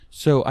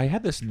So I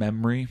had this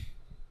memory.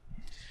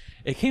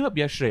 It came up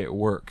yesterday at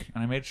work,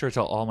 and I made sure to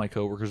tell all my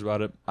coworkers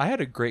about it. I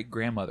had a great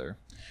grandmother,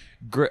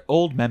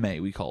 old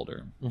Meme, we called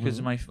her, because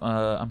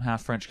I'm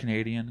half French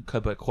Canadian,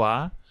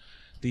 Quebecois,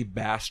 the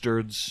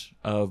bastards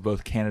of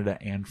both Canada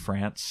and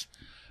France.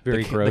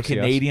 Very gross. The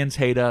Canadians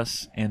hate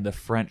us, and the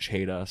French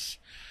hate us,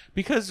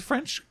 because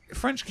French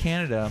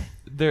Canada,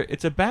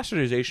 it's a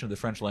bastardization of the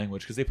French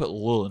language because they put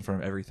 "l" in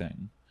front of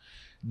everything.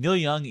 Neil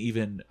Young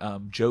even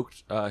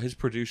joked, his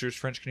producer's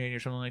French Canadian or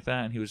something like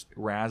that, and he was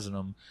razzing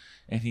them,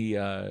 and he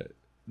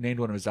named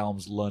one of his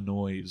albums La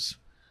Noise.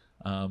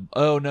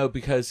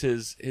 Because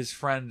his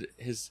friend,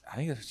 I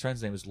think his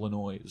friend's name is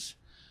Lanoise,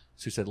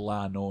 so he said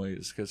La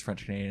Noise because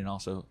French Canadian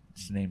also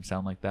his name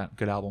sound like that.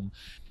 Good album.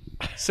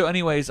 So,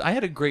 anyways, I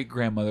had a great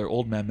grandmother,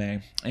 old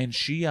Meme, and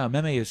she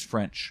Meme is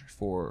French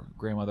for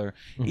grandmother.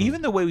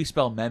 Even the way we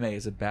spell Meme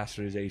is a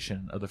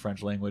bastardization of the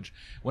French language.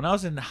 When I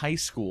was in high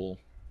school,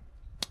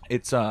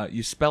 it's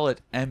you spell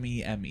it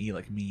M-E-M-E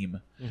like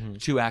meme,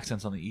 2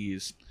 accents on the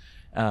E's.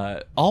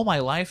 All my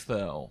life,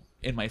 though,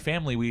 in my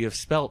family, we have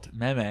spelt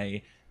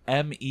Meme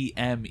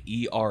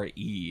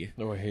M-E-M-E-R-E.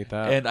 Oh, I hate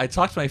that. And I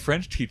talked to my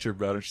French teacher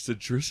about it. She said,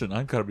 Tristan,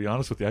 I've got to be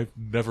honest with you. I've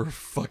never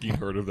fucking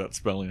heard of that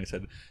spelling. I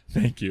said,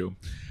 thank you.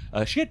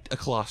 She had a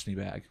colostomy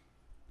bag.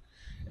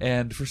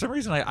 And for some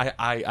reason,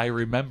 I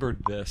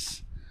remembered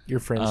this. Your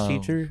French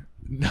teacher?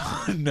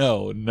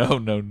 No.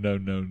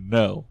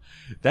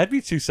 That'd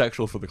be too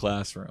sexual for the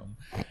classroom.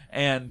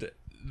 And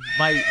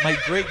my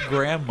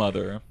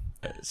great-grandmother...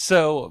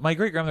 So, my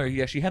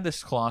great-grandmother, she had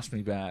this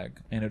colostomy bag,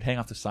 and it would hang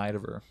off the side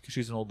of her, because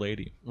she's an old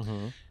lady.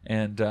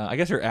 And I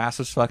guess her ass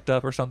was fucked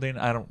up or something.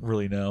 I don't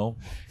really know.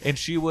 And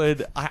she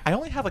would... I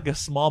only have, like, a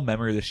small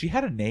memory that she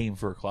had a name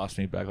for her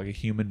colostomy bag, like a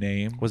human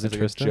name. Was it like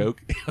Tristan? A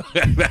joke.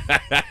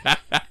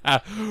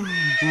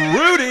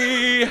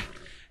 Rudy!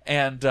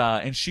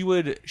 And she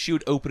would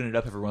open it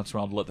up every once in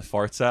a while to let the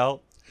farts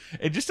out.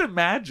 And just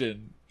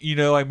imagine,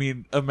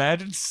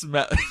 imagine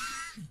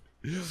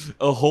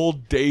a whole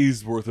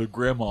day's worth of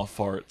grandma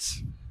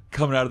farts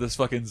coming out of this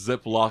fucking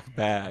Ziploc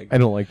bag. I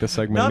don't like this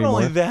segment Not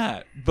anymore. only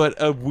that, but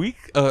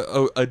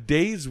a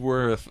day's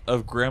worth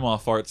of grandma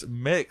farts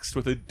mixed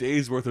with a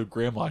day's worth of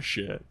grandma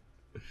shit.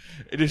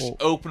 It just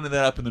opening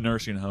that up in the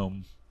nursing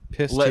home,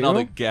 Piss letting too, all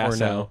the gas or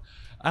no? out.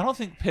 I don't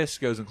think piss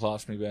goes in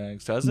colostomy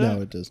bags, does it?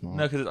 No, it does not.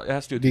 No, because it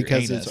has to do with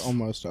Because your anus. it's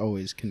almost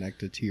always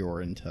connected to your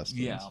intestines.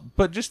 Yeah,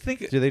 but just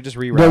think Do they just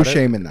reroute No it?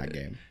 shame in that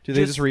game. Do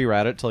they Just- just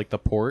reroute it to like the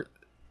port?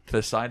 to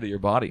the side of your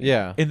body.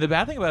 Yeah. And the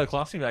bad thing about a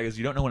colostomy bag is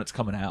you don't know when it's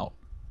coming out.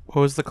 What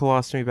was the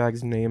colostomy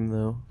bag's name,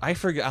 though? I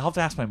forget. I'll have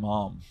to ask my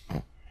mom.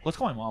 Let's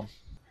call my mom.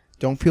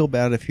 Don't feel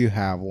bad if you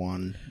have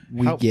one.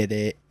 We How- get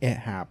it. It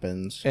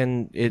happens.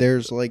 And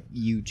There's like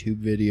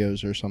YouTube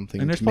videos or something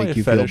And there's to probably make a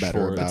you feel fetish better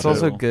for it. about it's it.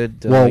 also too.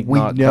 good to Well, like, we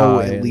not know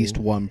die at and- least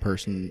one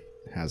person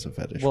has a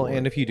fetish. Well, for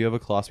and it. if you do have a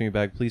colostomy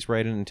bag, please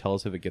write in and tell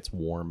us if it gets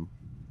warm.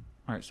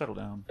 All right, settle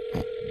down.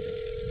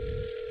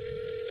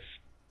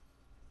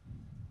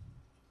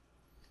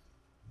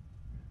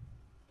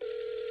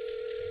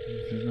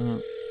 She's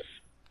not.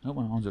 I hope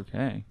my mom's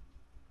okay.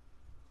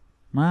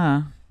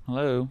 Ma,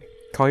 hello.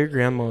 Call your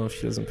grandma if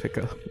she doesn't pick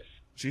up.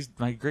 She's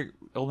my great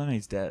old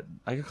Mimi's dead.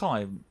 I could call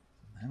my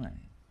Mimi.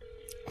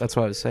 That's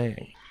what I was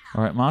saying.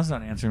 All right, Mom's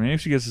not answering. Maybe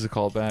if she gives us a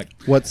call back.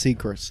 What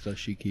secrets does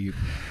she keep?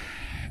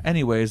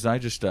 Anyways, I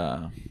just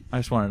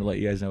wanted to let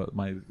you guys know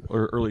my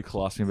early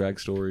colostomy bag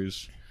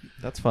stories.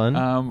 That's fun.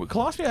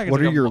 Colostomy bag. Is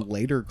What like are a your mo-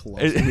 later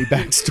colostomy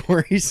bag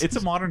stories? It's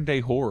a modern day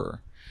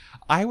horror.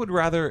 I would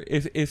rather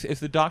if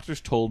the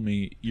doctors told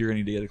me you're going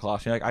to need to get a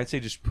colostomy bag, I'd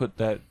say just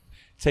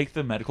take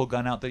the medical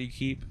gun out that you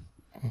keep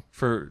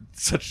for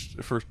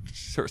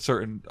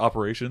certain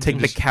operations. Take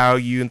and the just- cow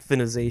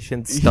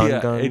euthanization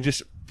stun gun. and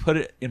just put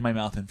it in my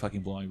mouth and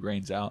fucking blow my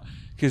brains out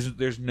because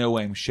there's no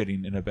way I'm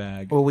shitting in a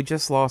bag. Well, we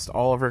just lost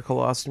all of our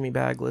colostomy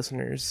bag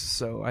listeners,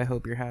 so I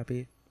hope you're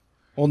happy.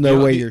 well, no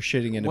You- way you- you're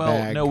shitting in a well,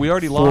 bag. no, we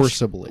already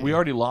forcibly. lost. We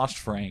already lost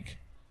Frank,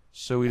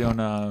 so we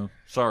don't.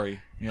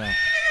 Sorry, yeah,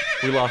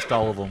 we lost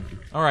all of them.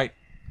 All right,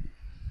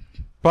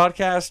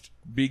 podcast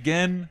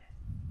begin.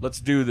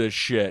 Let's do this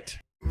shit.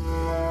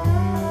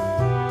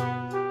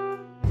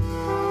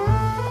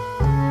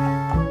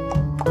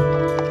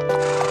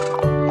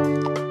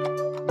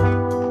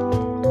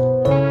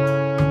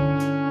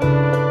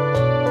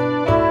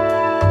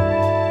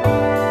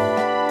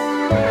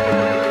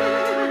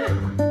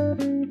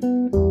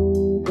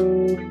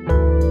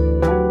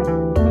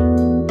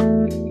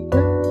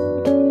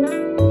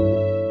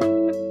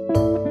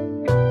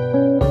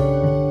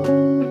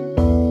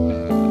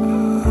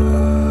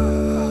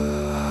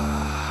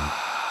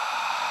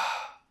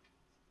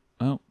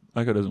 Oh,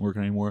 Echo doesn't work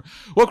anymore.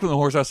 Welcome to the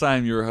Horse House. I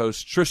am your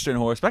host, Tristan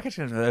Horse. Back at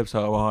you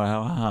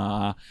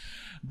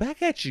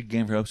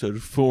for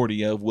episode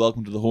 40 of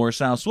Welcome to the Horse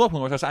House. Welcome to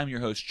the Horse House. I'm your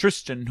host,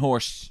 Tristan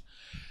Horse.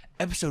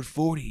 Episode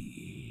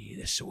 40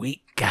 this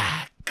week.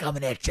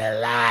 Coming at you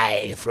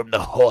live from the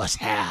Horse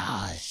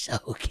House.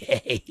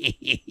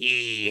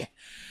 Okay.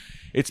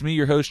 It's me,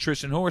 your host,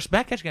 Tristan Horse,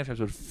 back catching up to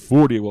episode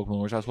 40 of Welcome to the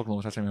Horse House. Welcome to the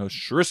Horse House. I'm your host,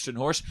 Tristan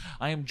Horse.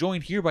 I am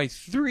joined here by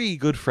three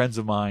good friends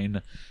of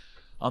mine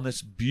on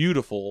this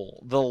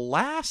beautiful, the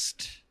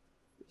last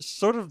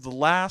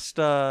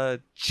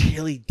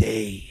chilly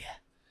day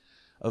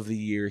of the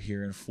year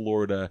here in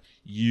Florida,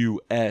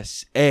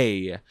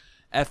 USA.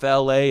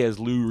 FLA, as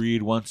Lou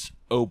Reed once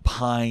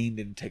opined,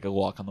 and take a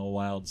walk on the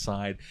wild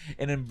side,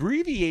 an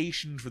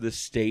abbreviation for the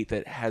state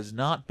that has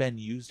not been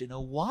used in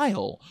a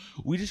while.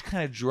 We just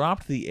kind of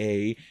dropped the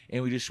A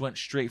and we just went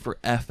straight for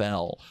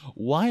FL.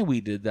 Why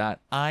we did that,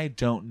 I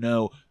don't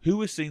know.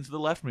 Who is sitting to the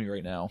left of me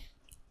right now?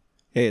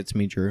 Hey, it's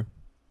me, Drew.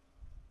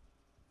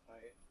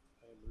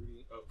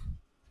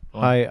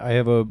 Hi, I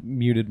have a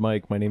muted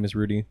mic. My name is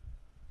Rudy.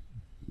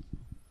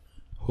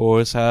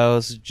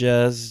 Horsehouse,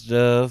 just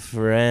a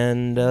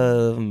friend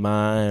of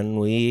mine.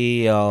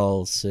 We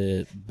all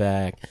sit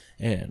back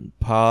and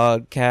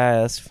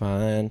podcast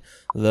fine.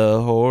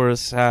 The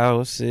Horse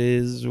House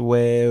is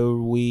where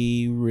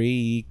we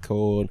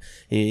record.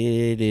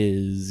 It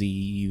is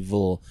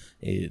evil.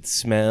 It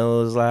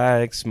smells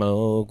like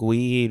smoke.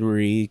 We'd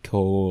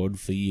record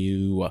for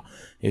you.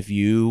 If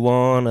you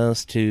want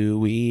us to,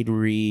 we'd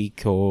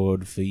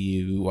record for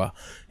you.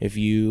 If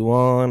you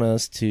want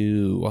us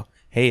to.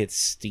 Hey, it's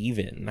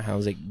Steven.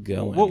 How's it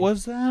going? What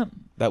was that?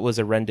 That was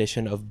a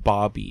rendition of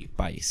Bobby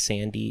by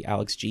Sandy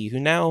Alex G, who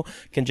now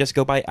can just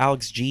go by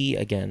Alex G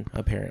again,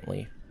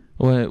 apparently.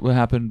 What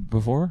happened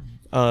before?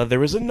 There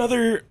was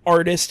another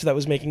artist that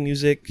was making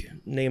music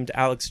named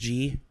Alex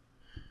G.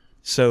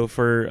 So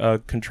for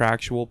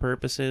contractual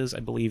purposes, I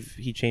believe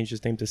he changed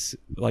his name to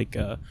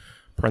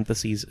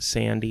parentheses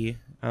Sandy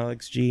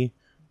Alex G.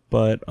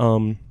 But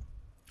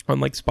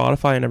unlike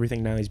Spotify and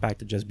everything, now he's back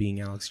to just being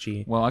Alex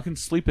G. Well, I can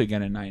sleep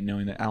again at night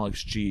knowing that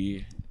Alex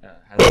G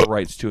has the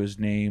rights to his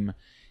name.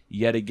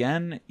 Yet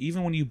again,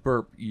 even when you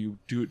burp, you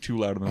do it too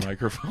loud on the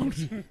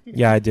microphone.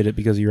 Yeah, I did it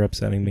because you're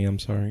upsetting me. I'm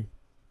sorry.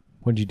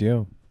 What'd you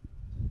do?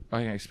 I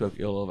think I spoke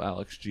ill of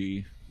Alex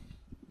G.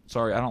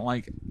 Sorry,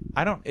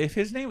 if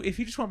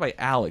he just went by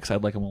Alex,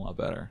 I'd like him a lot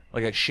better.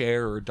 Like a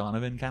Cher or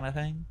Donovan kind of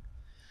thing.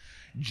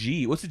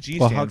 G, what's the G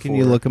Well, stand how for? can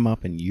you look him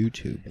up on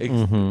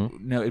YouTube?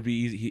 No, it'd be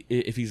easy.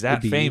 If he's that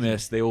It'd be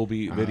famous, they will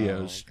be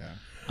videos. Oh, okay.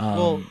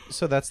 Well,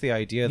 so that's the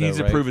idea, he though, needs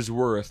to right? prove his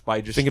worth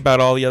by just Think about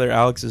all the other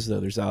Alexes, though.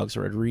 There's Alex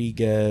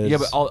Rodriguez. yeah,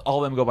 but all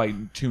of them go by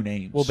two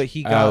names. Well, but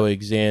he got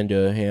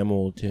Alexander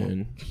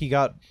Hamilton.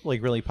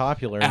 like really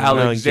popular.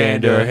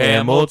 Alexander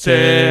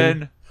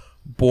Hamilton.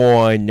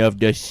 Born of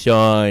the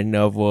son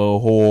of a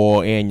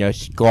whore and a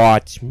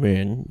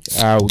Scotsman.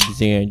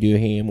 Alexander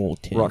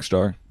Hamilton.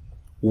 Rockstar.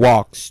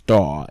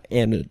 Rockstar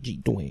energy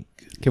drink.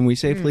 Can we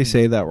safely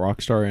say that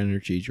Rockstar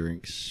Energy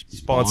Drinks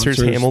Sponsors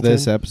Hamilton?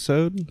 this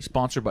episode?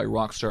 Sponsored by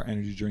Rockstar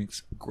Energy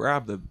Drinks.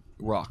 Grab the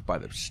rock by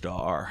the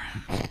star.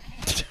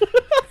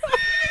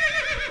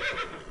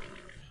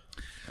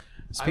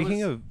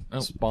 Speaking of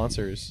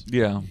sponsors,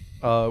 Yeah.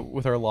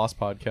 with our Lost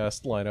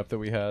podcast lineup that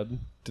we had,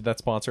 did that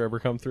sponsor ever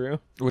come through?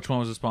 Which one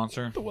was the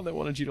sponsor? The one that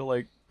wanted you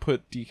to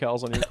put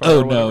decals on your car.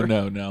 Oh or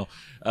whatever? no.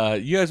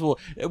 You guys will.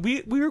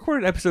 We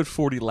recorded episode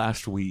 40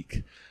 last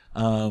week,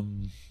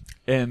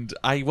 and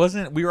I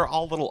wasn't. We were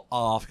all a little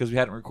off because we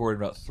hadn't recorded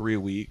in about 3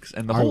 weeks,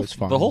 and the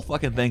whole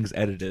fucking thing's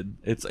edited.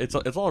 It's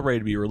all ready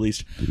to be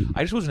released.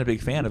 I just wasn't a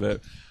big fan of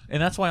it,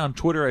 and that's why on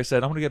Twitter I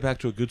said I'm gonna get back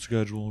to a good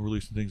schedule,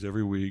 releasing things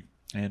every week.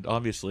 And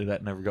obviously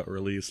that never got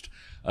released.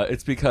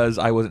 It's because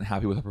I wasn't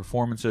happy with the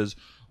performances.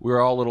 We were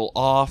all a little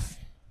off.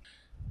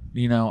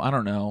 I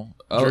don't know.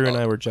 Drew and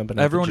I were jumping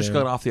out Everyone the just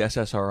gym. got off the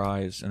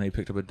SSRIs and they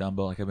picked up a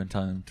dumbbell like I've been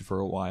telling them to for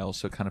a while,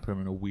 so it kind of put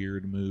them in a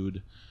weird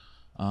mood.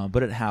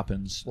 But it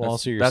happens. Well,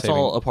 also that's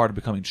all a part of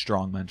becoming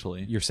strong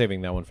mentally. You're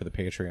saving that one for the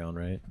Patreon,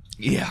 right?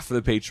 Yeah, for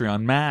the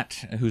Patreon. Matt,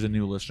 who's a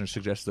new listener,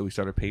 suggested that we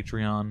start a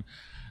Patreon.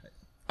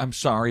 I'm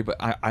sorry, but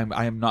I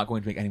am not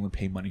going to make anyone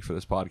pay money for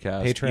this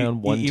podcast. Patreon,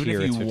 one even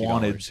tier if is you $50.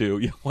 wanted to.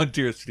 Yeah, one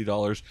tier is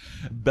 $50.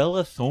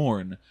 Bella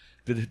Thorne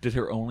did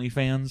her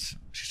OnlyFans.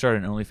 She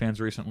started an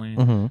OnlyFans recently.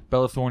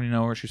 Bella Thorne, you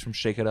know her. She's from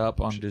Shake It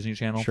Up on Disney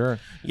Channel. Sure.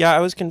 Yeah, I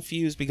was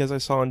confused because I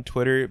saw on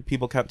Twitter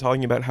people kept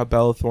talking about how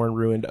Bella Thorne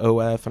ruined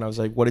OF, and I was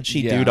like, what did she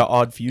Yeah. do to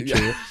Odd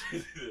Future?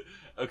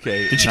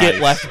 Okay. Did she nice.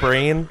 get left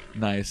brain?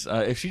 Nice.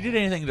 If she did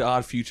anything to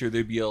Odd Future,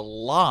 there'd be a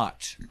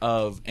lot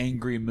of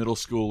angry middle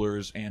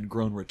schoolers and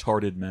grown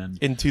retarded men.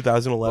 In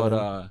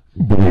 2011.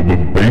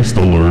 But Based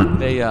alert.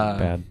 they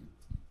Bad.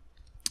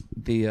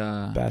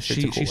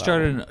 Bastard's a cool she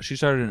started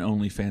an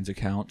OnlyFans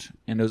account,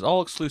 and it was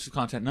all exclusive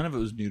content. None of it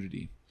was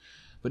nudity,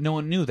 but no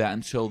one knew that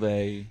until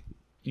they,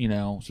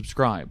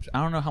 subscribed.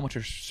 I don't know how much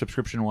her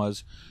subscription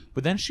was,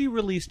 but then she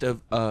released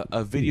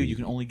a video you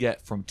can only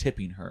get from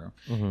tipping her,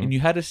 and you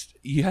had to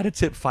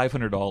tip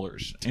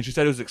 $500, and she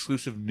said it was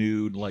exclusive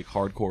nude like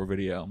hardcore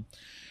video,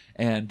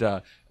 and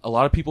a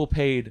lot of people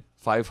paid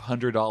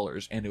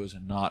 $500, and it was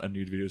not a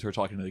nude video. It was her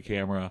talking to the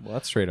camera. Well,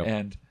 that's straight up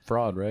And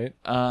fraud, right?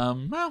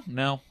 well,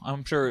 no,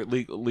 I'm sure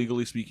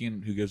legally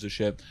speaking, who gives a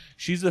shit?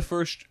 She's the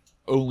first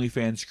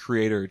OnlyFans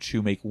creator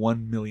to make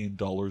 $1 million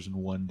in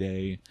one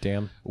day.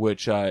 Damn.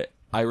 Which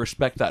I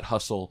respect that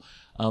hustle.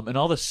 And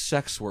all the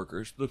sex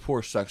workers, the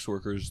poor sex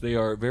workers, they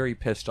are very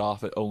pissed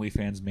off at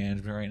OnlyFans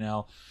management right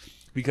now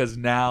because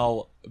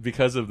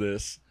of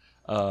this,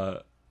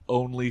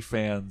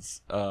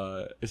 OnlyFans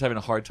is having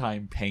a hard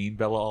time paying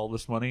Bella all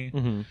this money,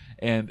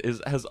 and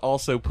has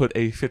also put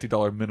a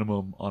 $50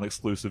 minimum on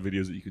exclusive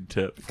videos that you can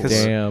tip.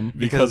 Damn.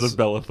 Because of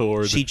Bella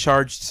Thorne. She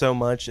charged so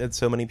much, and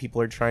so many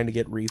people are trying to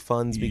get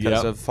refunds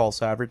because Yep. of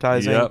false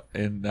advertising. Yep,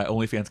 and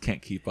OnlyFans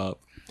can't keep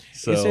up.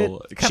 So Is it?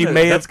 kinda, She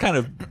may that's have- kind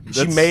of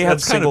she may have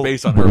that's kind of single-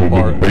 based on her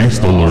part.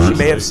 She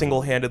may have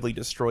single-handedly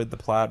destroyed the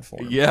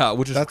platform. Yeah,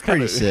 which is That's kinda,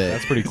 pretty sick.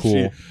 That's pretty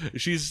cool.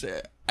 She's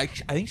I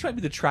think she might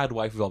be the trad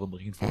wife we've all been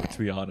looking for, to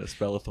be honest,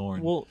 Bella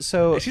Thorne. Well,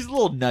 so She's a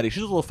little nutty.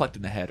 She's a little fucked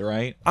in the head,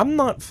 right? I'm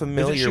not Isn't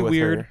familiar she with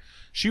weird? her.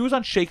 She was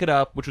on Shake It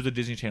Up, which was a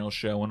Disney Channel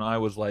show when I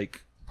was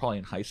like probably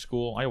in high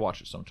school. I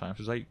watched it sometimes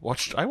because I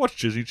watched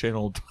Disney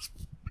Channel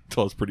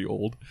until I was pretty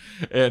old,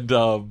 and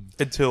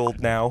Until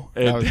now.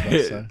 I was about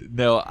to say.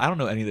 no, I don't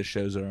know any of the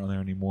shows that are on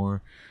there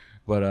anymore.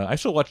 But I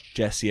still watch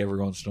Jessie every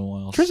once in a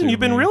while. Tristan, you've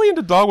been Sue Me. really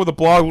into Dog with a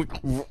Blog.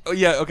 Oh,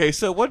 yeah, okay,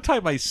 so one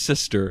time my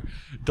sister,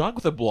 Dog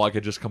with a Blog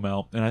had just come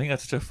out, and I think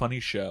that's such a funny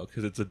show,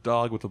 because it's a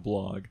dog with a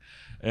blog,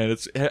 and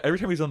it's every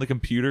time he's on the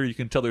computer, you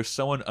can tell there's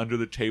someone under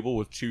the table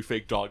with two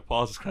fake dog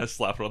paws just kind of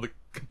slapping on the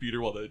computer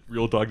while the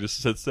real dog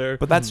just sits there.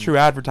 But that's true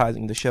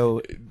advertising. The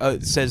show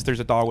says there's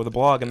a dog with a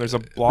blog, and there's a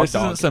blog this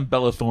dog. isn't some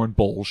Bella Thorne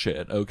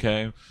bullshit,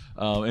 okay?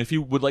 And if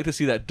you would like to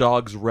see that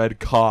dog's red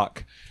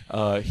cock,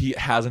 he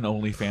has an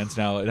OnlyFans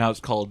now, and now it's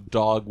called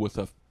Dog with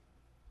a...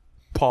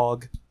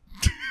 Pog.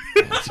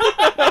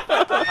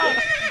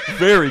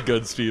 Very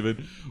good,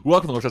 Steven.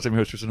 Welcome to Horse. I'm your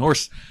host, Tristan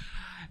Horse.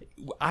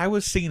 I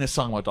was singing a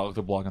song about Dog with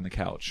a Blog on the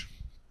couch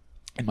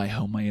in my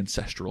home, my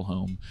ancestral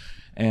home.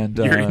 And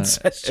Your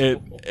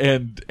ancestral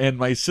and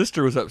my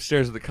sister was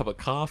upstairs with a cup of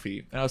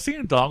coffee, and I was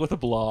singing "Dog with a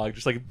Blog,"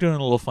 just like doing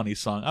a little funny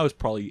song. I was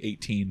probably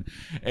 18,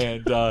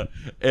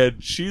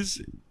 and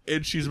she's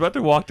about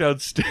to walk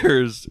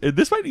downstairs, and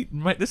this might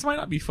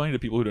not be funny to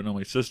people who don't know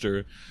my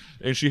sister.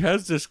 And she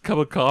has this cup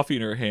of coffee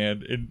in her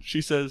hand, and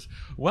she says,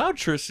 "Wow,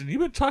 Tristan,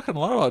 you've been talking a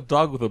lot about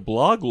Dog with a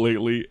Blog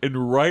lately."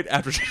 And right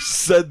after she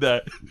said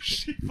that,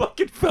 she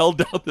fucking fell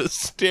down the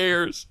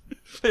stairs.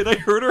 And I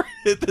heard her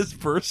hit this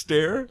first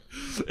stair,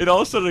 and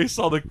all of a sudden I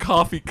saw the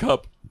coffee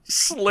cup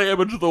slam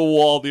into the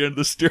wall at the end of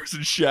the stairs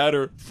and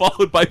shatter,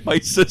 followed by my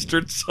sister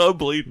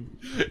tumbling.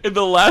 And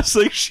the last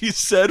thing she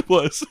said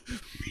was,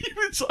 "You've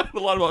been talking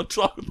a lot about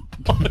Dog with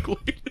a Blog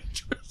lately,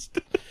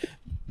 Tristan."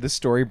 this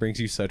story brings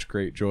you such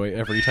great joy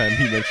every time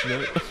you mention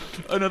it.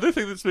 Another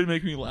thing that's been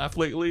making me laugh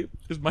lately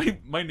is my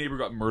neighbor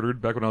got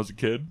murdered back when I was a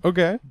kid.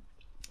 Okay.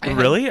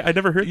 Really? I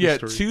never heard Yeah,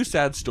 this story. two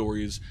sad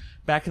stories.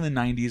 Back in the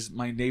 90s,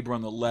 my neighbor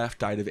on the left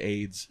died of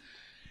AIDS.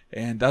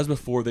 And that was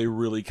before they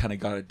really kind of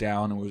got it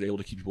down and was able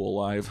to keep people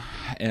alive.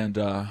 And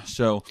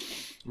so,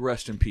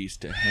 rest in peace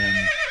to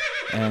him.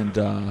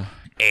 And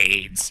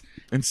AIDS.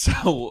 And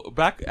so,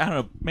 back, I don't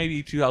know,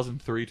 maybe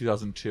 2003,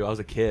 2002, I was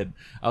a kid.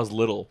 I was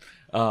little.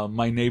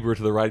 My neighbor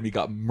to the right of me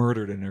got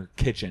murdered in her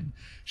kitchen.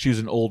 She was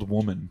an old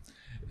woman.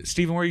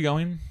 Steven, where are you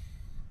going?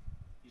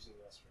 Using the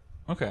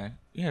restroom. Okay.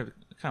 Yeah,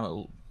 kind of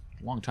a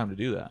long time to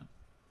do that.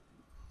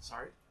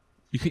 Sorry?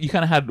 You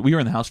kind of had... We were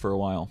in the house for a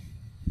while.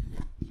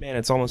 Man,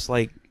 it's almost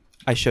like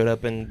I showed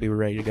up and we were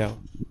ready to go.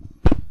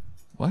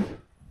 What?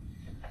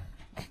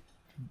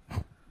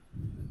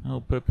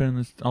 I'll put a pin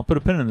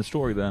in the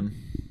story then.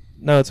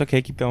 No, it's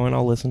okay. Keep going.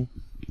 I'll listen.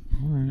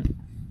 All right.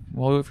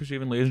 Well, wait for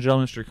Stephen, ladies and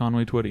gentlemen, Mr.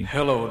 Conway Twitty.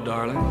 Hello,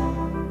 darling.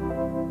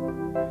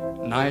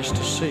 Nice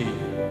to see you.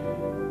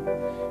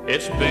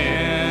 It's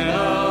been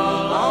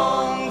a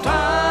long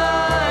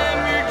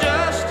time. You're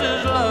just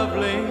as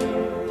lovely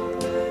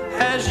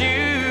as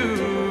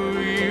you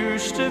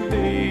used to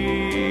be.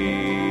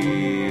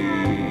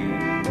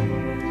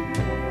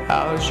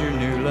 How's your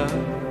new love?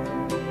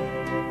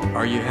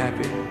 Are you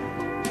happy?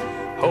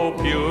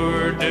 Hope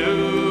you're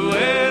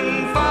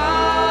doing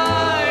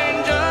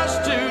fine.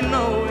 Just to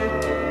know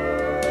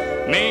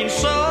it means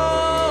so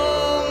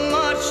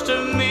much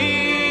to me.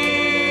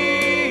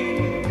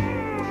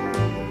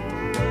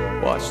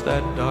 What's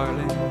that,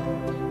 darling?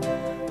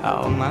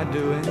 How am I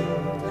doing?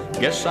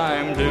 Guess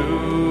I'm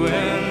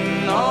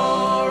doing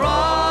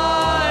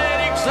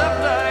alright, except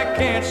I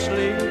can't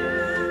sleep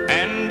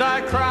and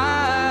I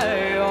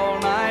cry all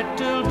night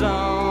till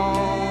dawn.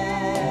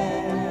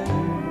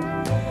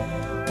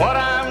 What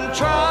I'm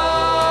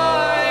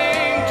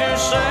trying to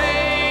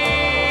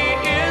say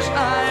is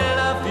I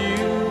love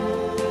you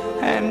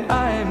and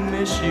I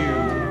miss you,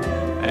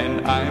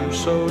 and I'm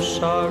so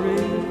sorry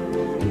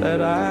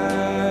that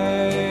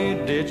I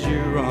did you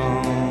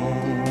wrong.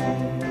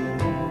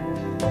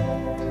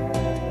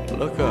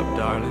 Look up,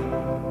 darling,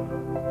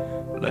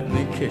 let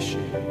me kiss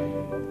you.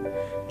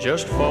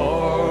 Just for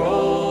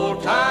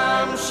old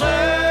time's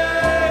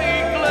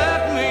sake,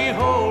 let me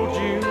hold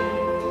you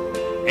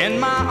in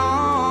my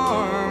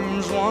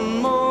arms one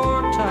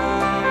more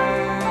time.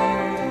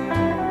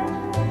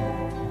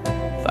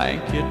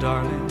 Thank you,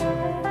 darling.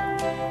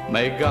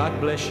 May God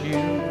bless you,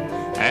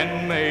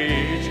 and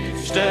may each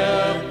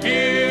step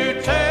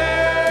you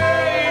take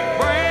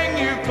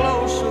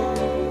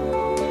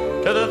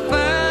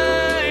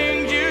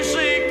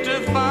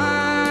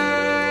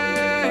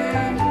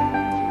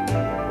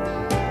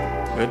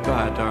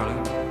Goodbye,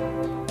 darling.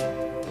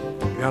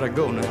 Gotta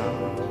go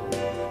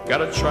now.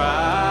 Gotta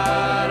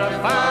try to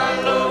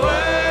find a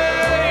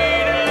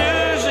way to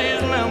lose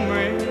his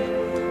memory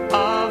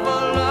of a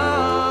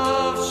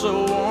love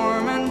so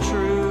warm and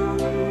true.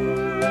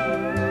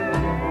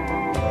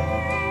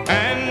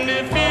 And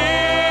if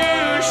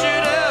you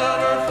should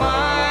ever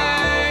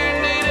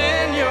find it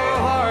in your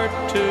heart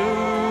to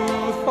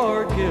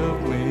forgive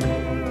me,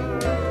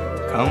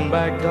 come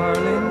back,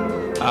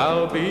 darling,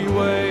 I'll be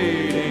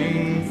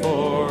waiting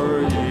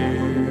for you.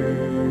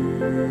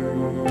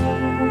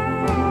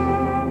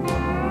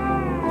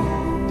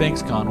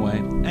 Thanks, Conway.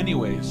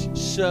 Anyways,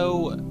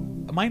 so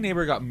my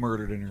neighbor got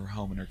murdered in her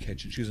home in her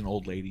kitchen. She was an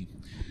old lady.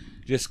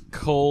 Just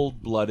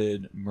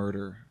cold-blooded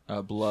murder.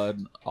 Blood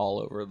all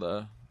over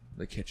the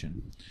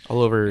kitchen.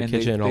 All over And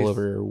kitchen, they- all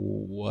over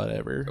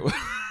whatever.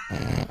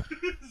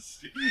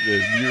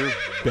 Steven, you're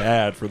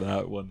bad for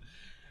that one.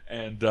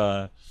 And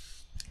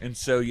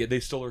so, yeah,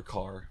 they stole her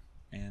car.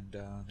 And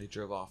they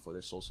drove off with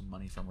her. Stole some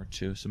money from her,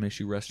 too. So may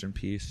she rest in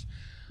peace.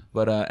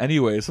 But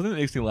anyway, something that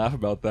makes me laugh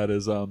about that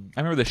is I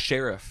remember the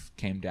sheriff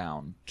came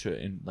down to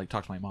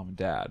talk to my mom and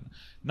dad,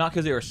 not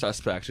because they were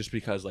suspects, just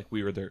because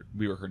we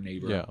were her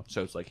neighbor. Yeah.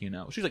 So it's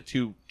she's like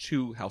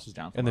two houses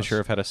down from And the us.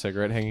 sheriff had a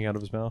cigarette hanging out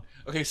of his mouth.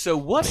 Okay, so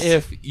what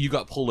if you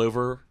got pulled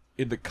over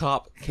and the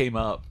cop came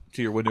up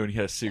to your window and he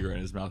had a cigarette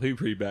in his mouth? He'd be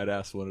pretty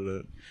badass, wouldn't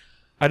it?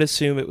 I'd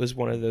assume it was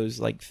one of those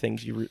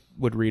things you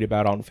would read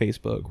about on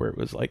Facebook, where it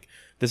was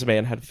this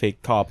man had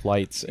fake cop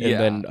lights and Yeah.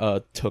 then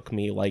took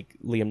me like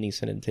Liam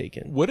Neeson in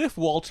Taken. What if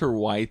Walter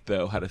White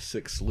though had a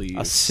sick sleeve?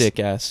 A sick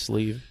ass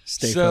sleeve.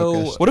 Stay So-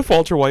 focused. What if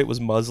Walter White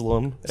was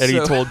Muslim and he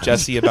So- told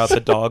Jesse about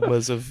the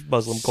dogmas of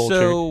Muslim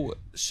culture?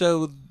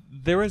 So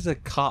there was a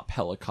cop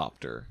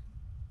helicopter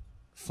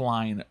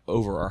flying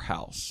over our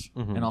house,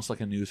 and also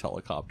a news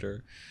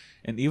helicopter.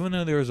 And even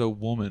though there was a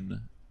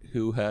woman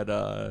who had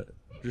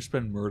just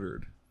been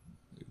murdered,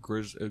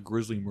 a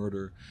grisly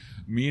murder,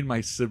 me and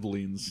my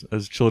siblings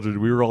as children,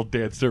 we were all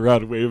dancing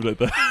around waving at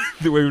the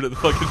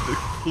fucking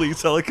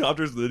police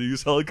helicopters, the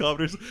news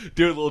helicopters,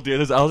 doing little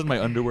dances. I was in my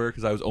underwear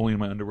because I was only in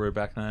my underwear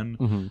back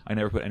then. I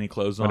never put any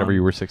clothes on. Whenever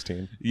you were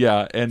 16.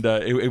 Yeah, and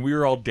we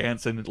were all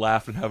dancing and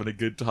laughing and having a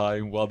good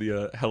time while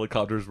the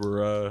helicopters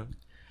were.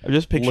 I'm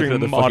just Looking picturing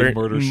at the fucking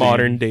murder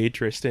modern scene. day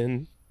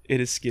Tristan. It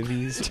is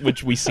skivvies,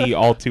 which we see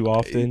all too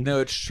often. No,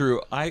 it's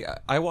true. I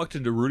walked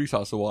into Rudy's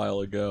house a while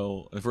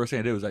ago. The first thing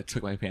I did was I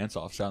took my pants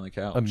off, sat on the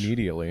couch,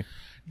 Immediately.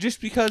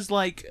 just because,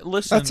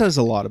 listen. That says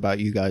a lot about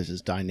you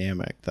guys'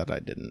 dynamic that I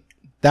didn't.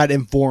 That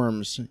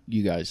informs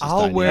you guys' I'll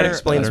dynamic. wear- That I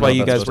explains don't why know you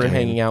what that's guys were supposed to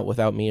mean. hanging out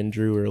without me and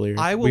Drew earlier.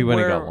 I will We went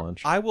and wear, got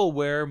lunch. I will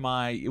wear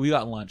my. We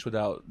got lunch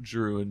without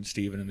Drew and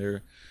Steven, and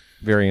they're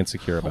Very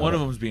insecure about one it.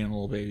 of them's being a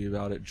little baby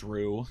about it,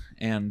 Drew,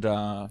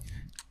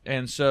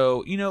 and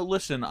so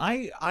listen,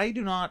 I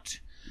do not.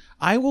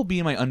 I will be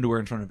in my underwear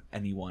in front of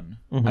anyone.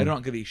 I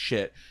don't give a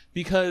shit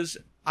because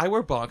I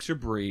wear boxer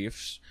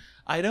briefs.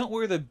 I don't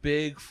wear the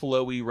big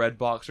flowy red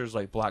boxers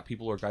like black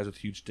people or guys with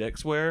huge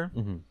dicks wear.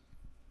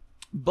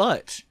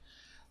 But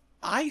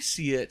I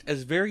see it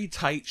as very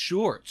tight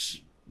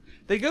shorts.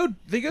 They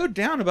go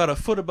down about a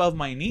foot above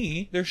my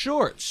knee. They're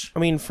shorts. I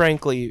mean,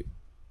 frankly,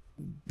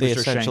 they Mr.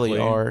 essentially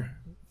Shankly. are.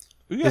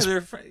 Yeah, This-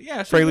 they're Frankly,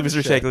 Mr.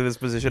 Mr. Shankly, this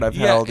position I've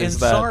Yeah, held and is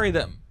that. sorry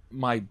that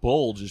my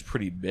bulge is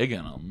pretty big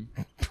in them.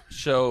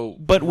 So,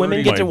 But women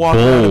Rudy- get to My walk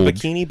around in bulge.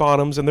 bikini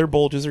bottoms, and their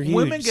bulges are huge.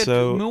 women get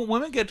so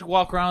women get to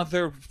walk around with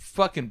their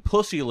fucking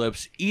pussy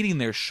lips, eating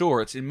their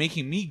shorts, and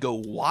making me go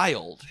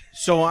wild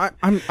So I'm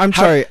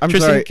sorry. I'm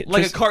Tristan, sorry.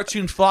 like a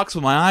cartoon fox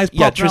with my eyes popped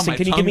yeah, out, Tristan, my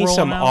can you give tongue me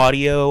some rolling out.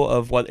 audio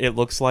of what it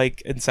looks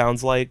like and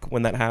sounds like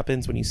when that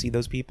happens when you see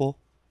those people?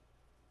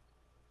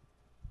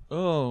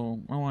 Oh,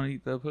 I want to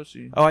eat that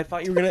pussy. Oh, I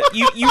thought you were gonna.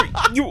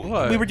 You.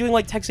 What? We were doing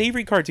like Tex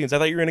Avery cartoons. I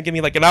thought you were gonna give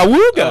me like an awooga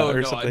Oh,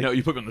 or no, something. no,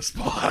 you put me on the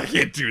spot. I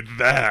can't do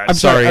that. I'm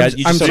Sorry, sorry,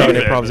 you I'm just don't have an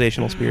sorry.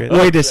 improvisational spirit.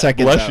 Wait a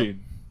second. though. Blushing.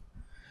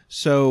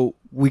 So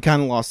we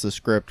kind of lost the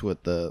script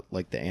with the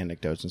the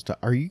anecdotes and stuff.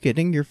 Are you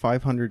getting your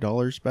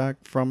 $500 back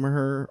from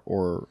her,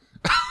 or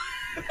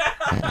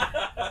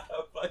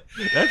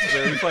That's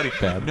very funny.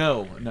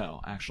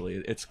 No, actually,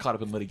 it's caught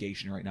up in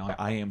litigation right now.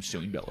 I am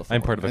suing Bella.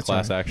 I'm part of a That's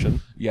class all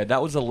action. Yeah,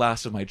 that was the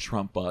last of my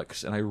Trump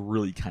bucks, and I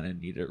really kind of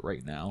need it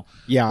right now.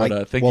 yeah?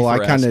 But, thank you well,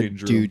 for I kind asking, of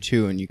Drew. do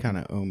too, and you kind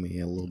of owe me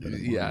a little bit of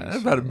money. Yeah,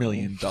 about $1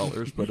 million,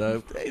 but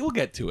hey, we'll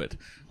get to it.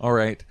 All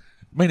right,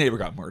 my neighbor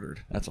got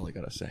murdered. That's all I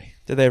gotta say.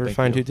 Did they ever Thank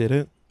find you. who did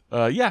it?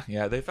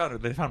 Yeah, they found her.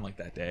 They found him like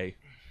that day.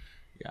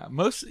 Yeah,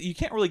 you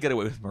can't really get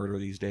away with murder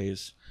these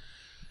days.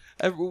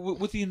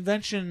 With the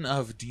invention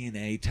of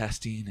DNA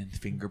testing and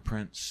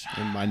fingerprints,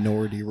 In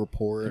Minority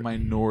Report.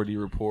 Minority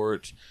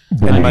Report,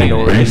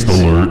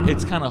 Minority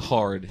it's kind of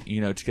hard,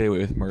 to get away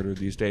with murder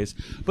these days.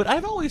 But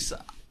I've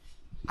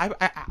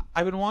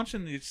been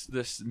watching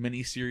this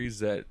mini series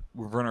that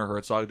Werner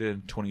Herzog did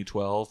in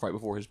 2012, right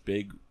before his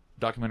big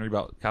documentary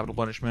about capital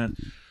punishment,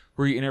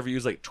 where he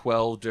interviews like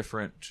 12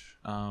 different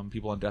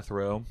people on death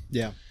row.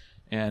 yeah.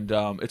 And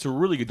it's a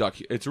really good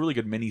it's a really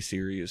good mini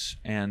series,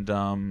 and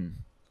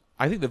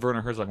I think that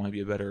Werner Herzog might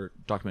be a better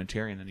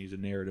documentarian than he's a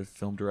narrative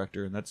film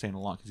director, and that's saying a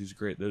lot because he's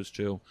great at those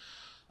two.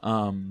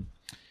 And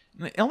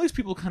all these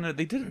people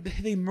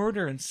they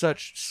murder in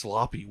such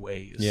sloppy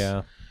ways.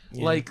 Yeah.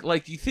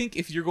 Like you think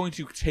if you're going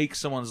to take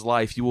someone's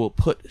life, you will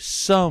put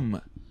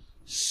some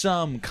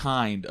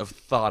kind of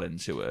thought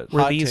into it.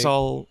 Were Hot these take.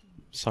 all?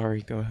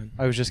 Sorry, go ahead.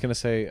 I was just gonna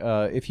say,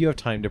 if you have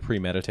time to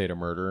premeditate a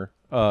murder,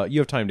 you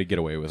have time to get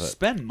away with it.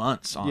 Spend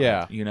months on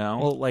Yeah. it, you know?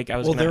 Well, like I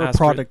was Well, gonna they're a ask.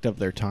 product of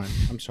their time.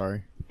 I'm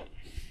sorry.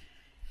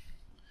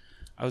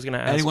 I was gonna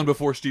ask. Anyone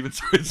before Steven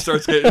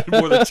starts getting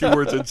more than 2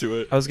 words into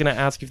it. I was gonna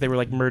ask if they were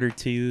like murder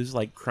twos,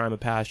 like crime of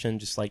passion,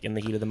 just like in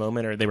the heat of the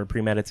moment, or they were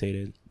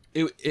premeditated.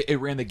 It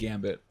ran the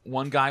gambit.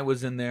 One guy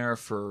was in there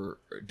for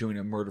doing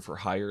a murder for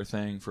hire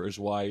thing for his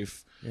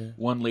wife. Yeah.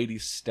 One lady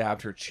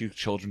stabbed her 2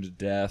 children to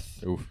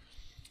death. Oof.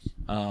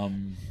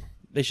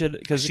 They should,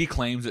 because She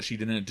claims that she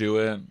didn't do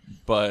it,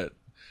 but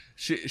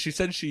she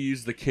said she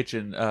used the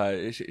kitchen.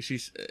 The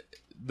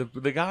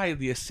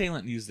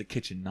assailant used the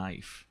kitchen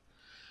knife,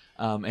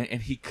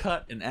 and he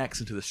cut an X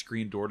into the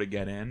screen door to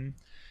get in.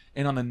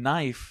 And on the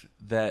knife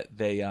that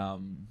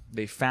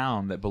they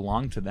found that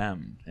belonged to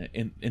them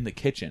in the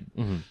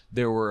kitchen,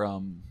 there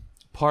were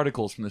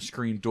particles from the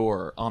screen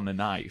door on the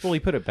knife. Well, he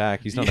put it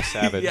back. He's not a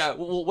savage. Yeah.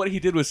 Well, what he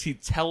did was he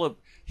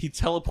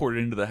teleported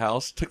into the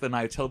house, took the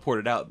knife,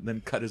 teleported out, and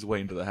then cut his way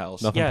into the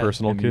house. Nothing Yeah.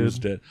 personal, And kid.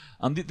 used it.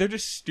 They're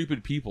just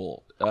stupid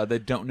people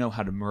that don't know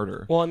how to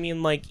murder. well, I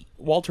mean, like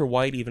Walter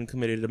White even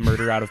committed a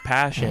murder out of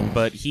passion,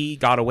 but he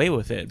got away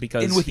with it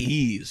because And with he,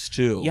 ease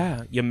too.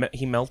 yeah,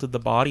 he melted the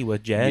body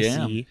with Jesse.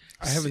 Yeah.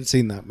 I haven't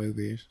seen that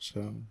movie,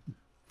 so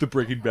The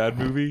Breaking Bad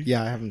movie.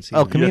 yeah, I haven't seen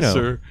El it. Camino. Yes,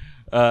 sir.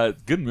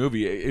 Good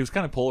movie. It was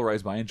kind of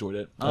polarized, but I enjoyed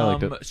it. I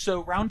liked it.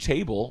 So, round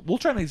table. We'll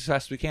try to make this as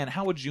fast as we can.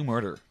 How would you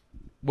murder?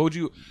 What would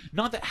you?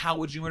 Not that. How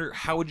would you murder?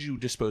 How would you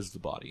dispose of the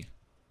body?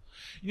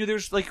 You know,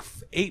 there's like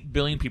 8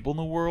 billion people in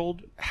the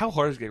world. How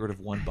hard is it to get rid of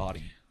one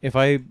body? If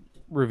I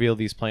reveal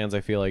these plans,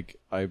 I feel like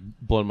I've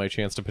blown my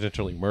chance to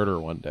potentially murder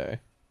one day,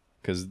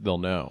 because they'll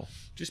know.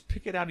 Just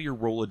pick it out of your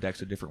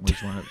Rolodex of different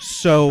ways you want to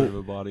So- get rid of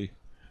a body.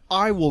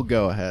 I will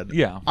go ahead.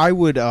 Yeah. I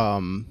would. I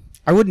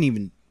wouldn't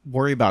even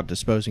worry about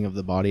disposing of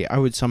the body. I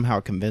would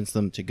somehow convince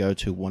them to go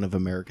to one of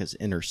America's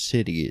inner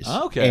cities.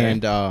 Okay.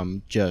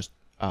 And just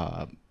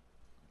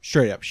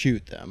straight up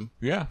shoot them.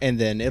 Yeah. And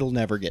then it'll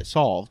never get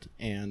solved,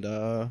 and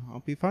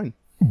I'll be fine.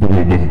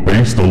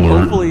 Based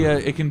alert. Hopefully,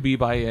 it can be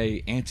by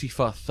a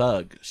Antifa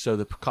thug, so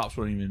the cops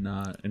won't even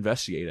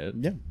investigate it.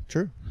 Yeah,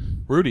 true.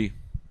 Rudy.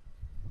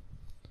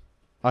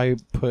 I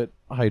put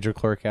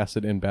hydrochloric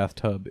acid in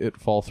bathtub. It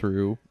fall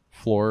through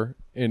floor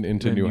and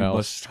into Then new you house.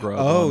 must scrub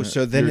Oh, on it.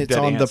 so then Your it's dead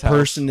on the aunt's house.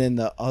 person in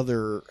the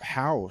other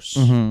house.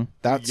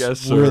 That's Yes,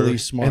 sir. really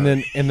smart. And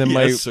then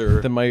Yes,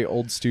 sir. my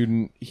old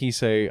student, he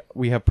say,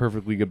 we have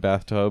perfectly good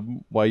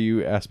bathtub. Why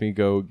you ask me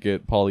go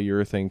get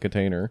polyurethane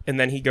container? And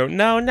then he go,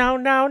 no, no,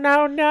 no,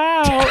 no,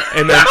 no,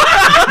 and then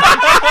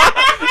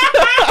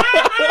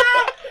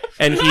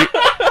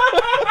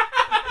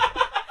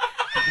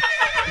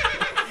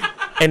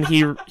and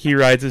he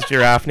rides his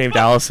giraffe named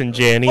Allison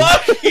Janney.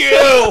 Fuck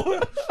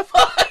you!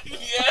 Fuck you!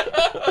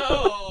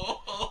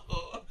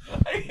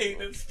 I hate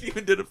that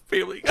Steven did a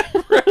Family Guy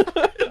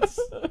reference.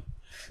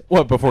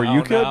 What, before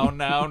you could?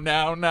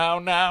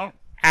 Now.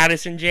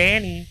 Addison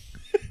Janney.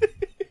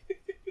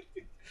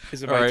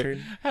 Is it All my right.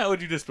 turn? How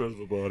would you dispose of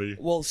a body?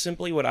 Well,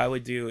 simply what I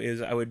would do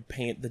is I would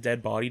paint the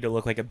dead body to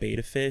look like a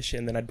betta fish,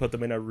 and then I'd put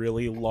them in a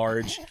really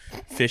large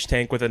fish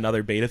tank with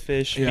another betta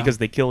fish Yeah. because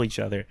they kill each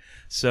other.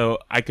 So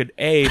I could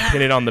A,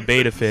 pin it on the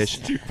betta fish,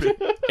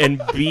 and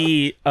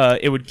B,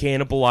 it would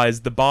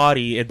cannibalize the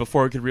body, and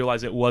before it could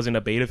realize it wasn't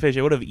a betta fish,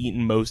 it would have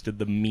eaten most of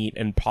the meat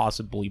and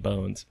possibly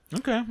bones.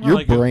 Okay. I Your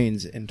like it.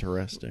 brain's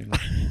interesting.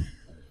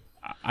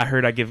 I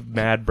heard I give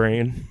mad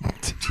brain.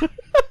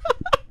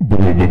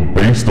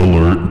 Based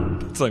alert.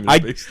 It's not even I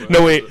based on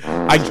no it. wait.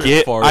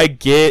 I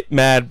get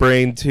mad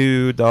brain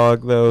too,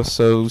 dog. Though,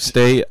 so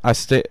stay.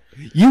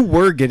 You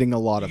were getting a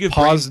lot You of give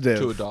brain positive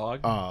to a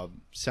dog.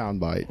 sound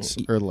bites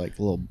or like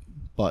little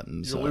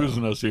buttons. You're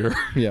losing us here.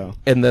 Yeah.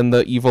 And then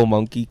the evil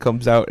monkey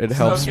comes out and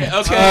helps me.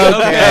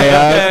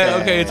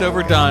 Okay. It's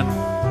overdone.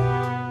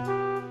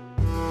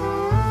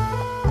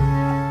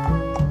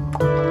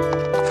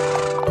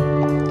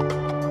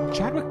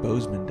 Chadwick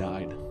Boseman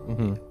died.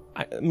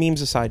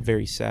 Memes aside,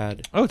 very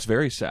sad. Oh, it's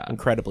very sad.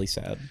 Incredibly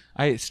sad.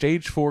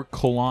 Stage 4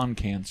 colon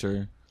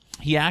cancer.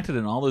 He acted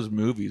in all those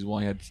movies while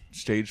he had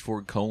stage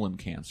 4 colon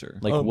cancer.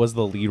 Like, was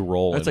the lead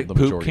role That's in like the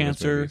poop majority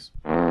cancer. of his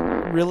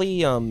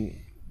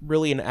movies.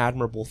 Really an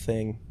admirable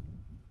thing.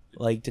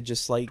 Like, to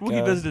just, like... Well,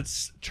 he visited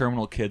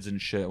terminal kids and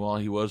shit while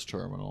he was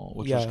terminal,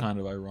 which is Yeah. kind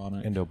of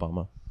ironic. And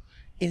Obama.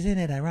 Isn't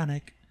it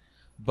ironic?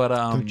 But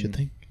Don't you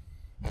think?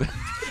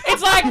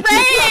 It's like rain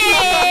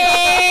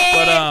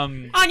But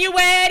on your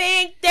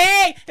wedding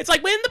day. It's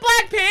like when the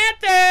Black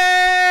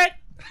Panther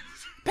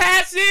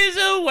passes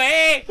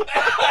away.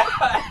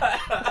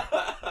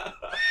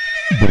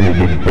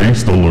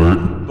 Based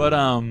alert. But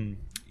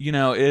you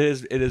know, it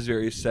is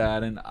very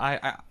sad, and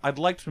I'd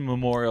like to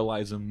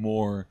memorialize him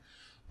more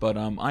but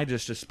I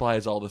just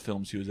despise all the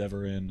films he was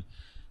ever in.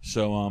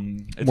 So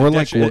it's More a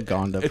like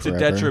Wakanda It's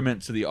Forever. a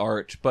detriment to the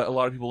art, but a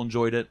lot of people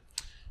enjoyed it.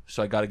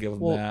 So I got to give him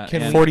that.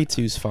 And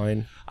 42's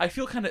fine. I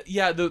feel kind of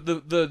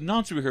the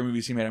non-superhero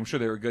movies he made, I'm sure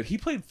they were good. He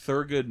played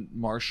Thurgood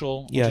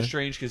Marshall, which Yeah. is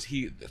strange because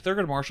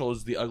Thurgood Marshall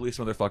is the ugliest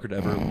motherfucker to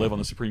ever live on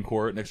the Supreme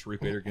Court next to Ruth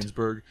Bader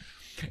Ginsburg.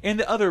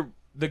 And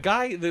the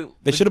guy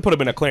They should have put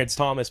him in a Clarence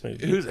Thomas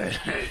movie. who's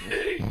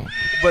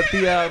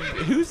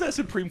who's that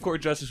Supreme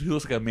Court justice who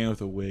looks like a man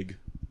with a wig?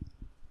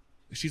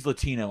 She's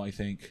Latino, I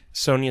think.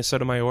 Sonia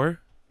Sotomayor.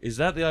 Is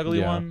that the ugly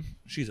Yeah. one?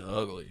 She's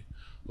ugly.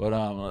 But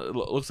it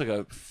looks like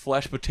a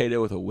flesh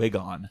potato with a wig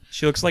on.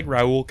 She looks like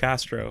Raul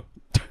Castro.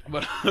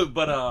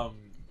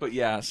 But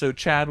yeah. So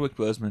Chadwick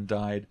Boseman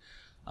died.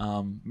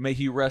 May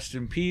he rest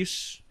in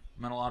peace.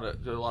 Meant a lot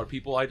of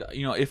people.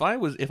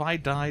 If I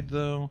died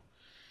though,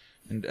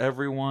 and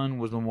everyone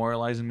was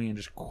memorializing me and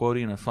just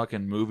quoting a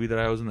fucking movie that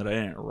I was in that I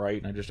didn't write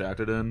and I just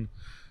acted in,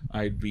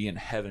 I'd be in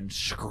heaven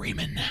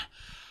screaming.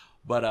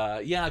 But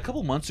a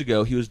couple months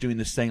ago he was doing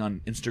this thing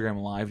on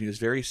Instagram Live. And he was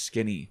very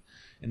skinny.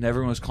 And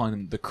everyone was calling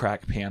him the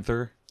Crack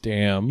Panther.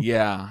 Damn.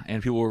 Yeah,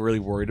 and people were really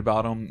worried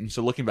about him. And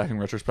so looking back in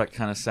retrospect,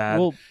 kind of sad.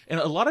 Well- and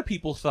a lot of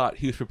people thought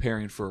he was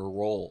preparing for a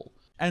role.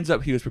 Ends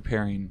up he was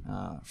preparing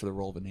for the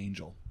role of an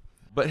angel.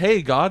 But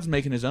hey, God's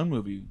making his own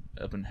movie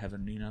up in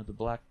heaven, the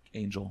Black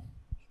Angel.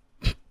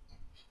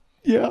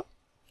 Yeah.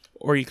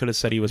 Or you could have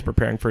said he was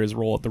preparing for his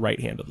role at the right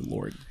hand of the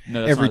Lord.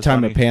 No, that's Every not as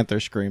time funny. a panther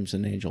screams,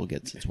 an angel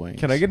gets its wings.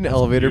 Can I get an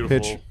elevator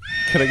pitch? beautiful.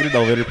 Can I get an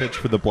elevator pitch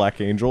for the Black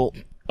Angel?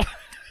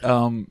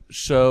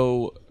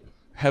 So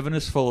heaven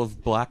is full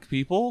of black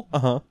people,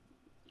 Uh-huh.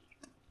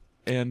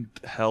 and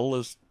hell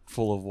is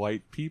full of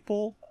white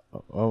people,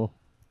 Oh.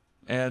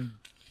 and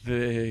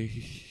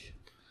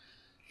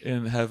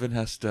and heaven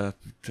has to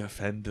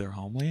defend their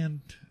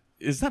homeland.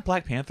 Is that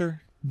Black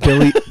Panther?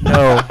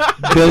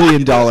 $1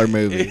 billion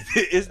movie.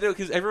 Is no,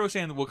 because everyone was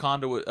saying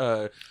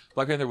that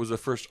Black Panther was the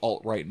first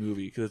alt-right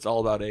movie because it's all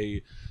about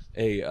a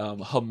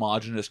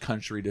homogenous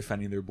country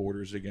defending their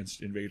borders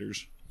against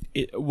invaders.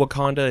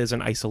 Wakanda is an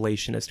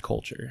isolationist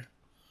culture.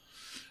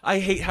 I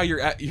hate how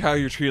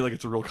you're treated like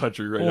it's a real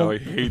country right now. I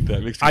hate that.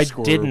 It makes me I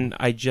squirm. didn't.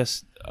 I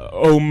just.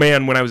 Oh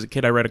man, when I was a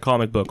kid, I read a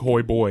comic book.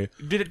 Hoy boy.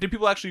 Did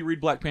people actually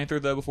read Black Panther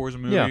though before it was a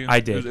movie? Yeah, I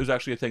did. It was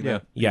actually a thing. Yeah.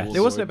 that Yes. people It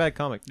wasn't a enjoyed. bad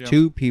comic. Yeah.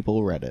 2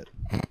 people read it.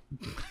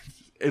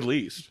 At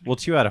least. Well,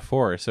 2 out of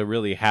 4, so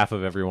really half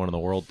of everyone in the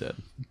world did.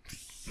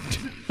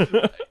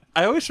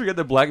 I always forget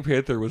that Black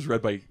Panther was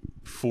read by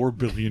 4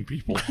 billion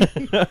people.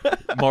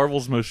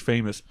 Marvel's most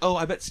famous. Oh,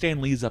 I bet Stan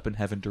Lee's up in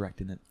heaven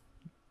directing it.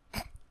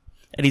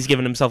 And he's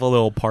giving himself a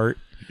little part.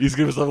 He's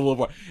giving himself a little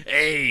more.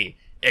 Hey,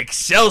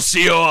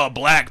 Excelsior,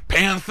 Black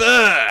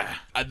Panther!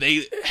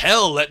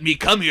 Hell let me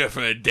come here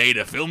for a day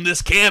to film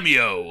this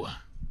cameo.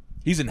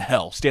 He's in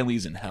hell. Stan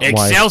Lee's in hell.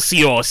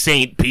 Excelsior,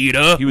 Saint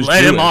Peter. He was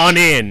Let him Jewish. on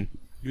in.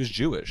 He was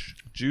Jewish.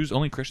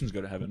 Only Christians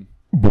go to heaven.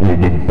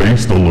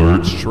 Based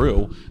alert. It's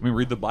true. I mean,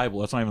 read the Bible.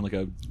 That's not even like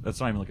a.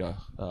 It's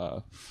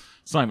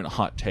not even a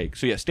hot take.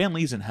 So yeah, Stan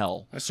Lee's in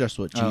hell. That's just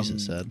what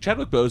Jesus said.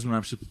 Chadwick Boseman.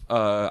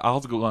 I'll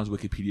have to go on his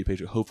Wikipedia page.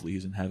 But hopefully,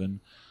 he's in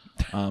heaven.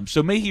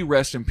 So may he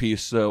rest in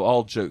peace. So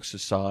all jokes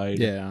aside,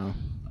 Yeah.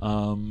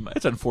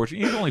 it's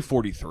unfortunate. He's only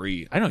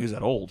 43. I know he's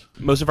that old.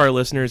 Most of our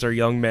listeners are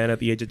young men at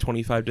the age of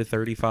 25 to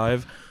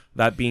 35.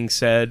 That being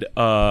said,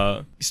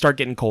 start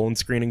getting colon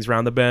screenings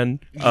around the bend.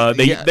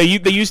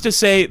 They used to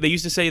say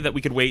that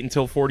we could wait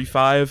until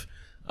 45.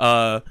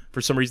 For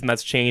some reason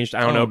that's changed.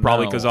 I don't know,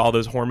 probably because of all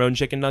those hormone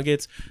chicken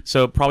nuggets.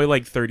 So probably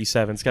like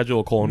 37. Schedule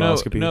a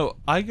colonoscopy. No,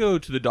 I go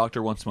to the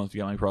doctor once a month to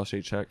get my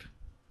prostate checked.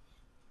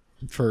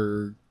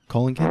 For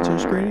colon cancer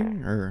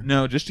screening? Or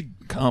No, just to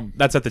come.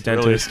 That's at the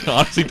Really, dentist.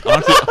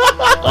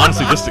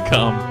 honestly, just to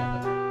come.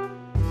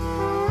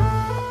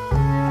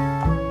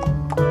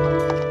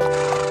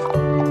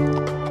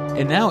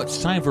 And now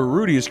it's time for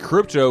Rudy's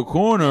Crypto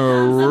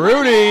Corner.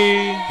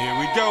 Rudy! Here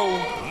we go.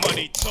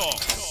 Money talk.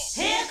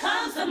 Here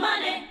comes the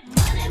money.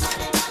 Money, money,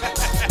 money,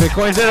 money.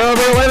 Bitcoin's at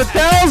over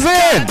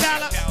 11,000!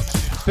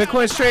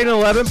 Bitcoin's trading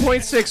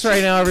 11.6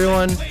 right now,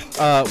 everyone.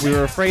 We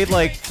were afraid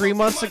like 3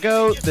 months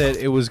ago that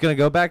it was going to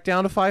go back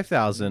down to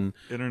 5,000.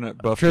 Internet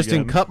buff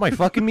Tristan, again. cut my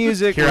fucking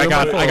music. Here, I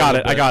got it.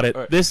 All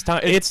right. This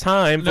time, it's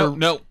time No, for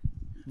no.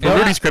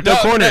 Rudy's Crypto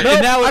Corner.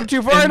 And now I'm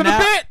too far into the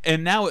bit.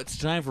 And now it's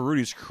time for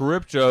Rudy's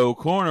Crypto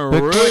Corner.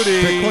 Bitcoin,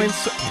 Rudy!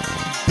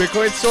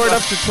 Bitcoin soared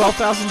up to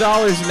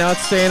 $12,000 and now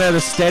it's staying at a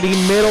steady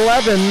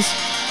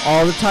mid-11s.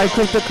 All the Thai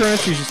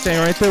cryptocurrencies are staying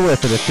right there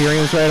with it.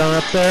 Ethereum's right on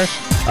up there.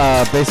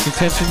 Basic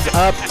Tension's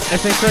up, I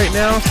think, right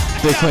now.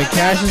 Bitcoin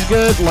Cash is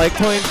good.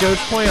 Litecoin,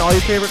 Dogecoin, all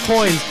your favorite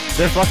coins.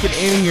 They're fucking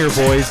in here,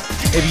 boys.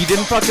 If you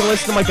didn't fucking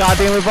listen to my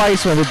goddamn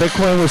advice when the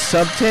Bitcoin was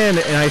sub 10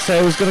 and I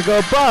said it was going to go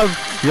above,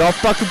 you're all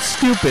fucking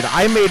stupid.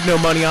 I made no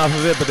money off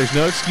of it, but there's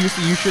no excuse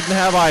that you shouldn't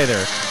have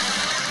either.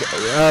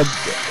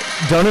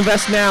 Don't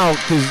invest now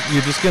because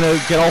you're just going to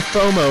get all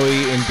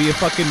FOMO-y and be a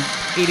fucking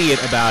idiot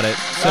about it.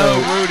 So,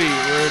 Rudy.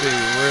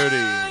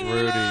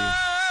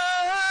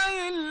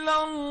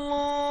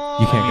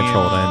 you can't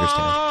control it, I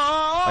understand.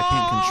 I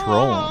can't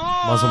control him.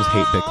 Muslims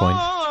hate Bitcoin.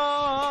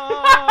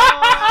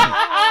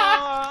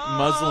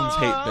 Muslims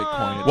hate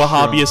Bitcoin. It's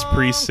Wahhabist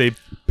priests say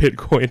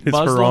Bitcoin is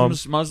haram.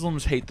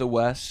 Muslims hate the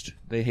West.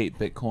 They hate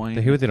Bitcoin.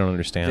 They hate what they don't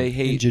understand. They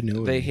hate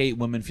Ingenuity. They hate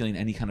women feeling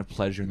any kind of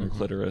pleasure in their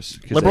clitoris.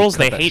 'Cause Liberals,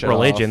 cut they that hate shit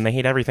religion. off. They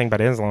hate everything but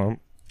Islam.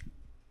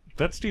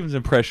 That's Steven's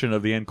impression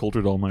of the Ann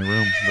Coulter doll in my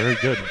room. Very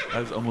good.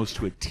 That was almost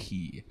to a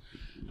T.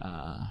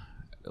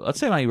 Let's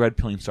say my red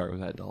pilling start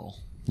with that doll.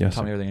 Yes,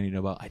 Tell me sir. everything I need to know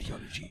about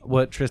ideology.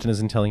 What Tristan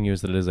isn't telling you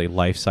is that it is a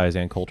life-size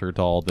Ann Coulter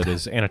doll that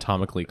is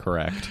anatomically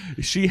correct.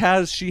 She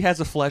has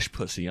a flesh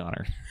pussy on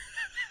her.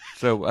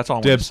 So that's all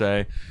I'm Dibs.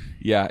 gonna say.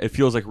 Yeah, it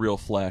feels like real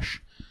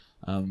flesh.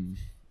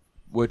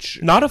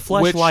 Which Not a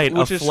fleshlight,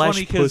 which a is flesh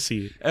funny 'cause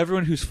pussy.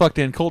 Everyone who's fucked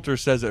Ann Coulter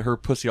says that her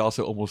pussy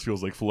also almost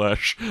feels like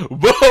flesh. Boom,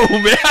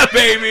 yeah,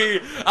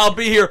 baby! I'll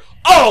be here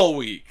all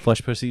week.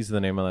 Flesh Pussy is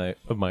the name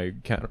of my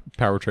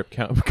Power Trip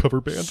cover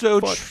band.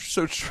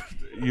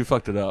 You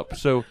fucked it up.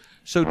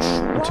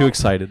 I'm too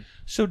excited.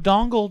 So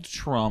Donald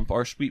Trump,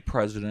 our sweet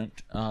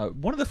president,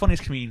 one of the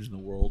funniest comedians in the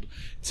world,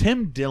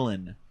 Tim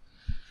Dillon,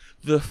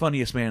 the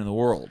funniest man in the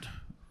world.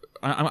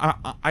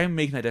 I'm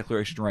making that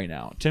declaration right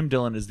now. Tim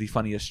Dillon is the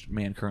funniest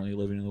man currently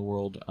living in the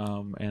world,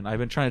 and I've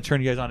been trying to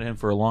turn you guys on to him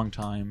for a long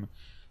time.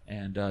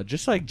 And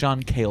just like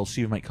John Cale,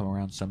 Steve might come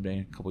around someday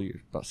in a couple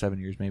years, about 7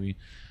 years maybe.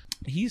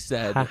 He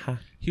said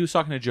he was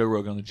talking to Joe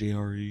Rogan on the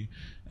JRE,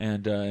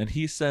 and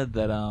he said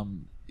that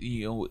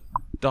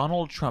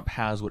Donald Trump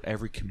has what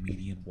every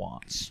comedian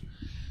wants.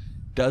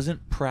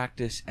 Doesn't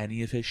practice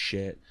any of his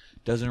shit.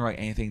 Doesn't write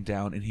anything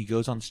down, and he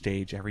goes on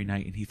stage every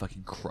night and he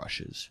fucking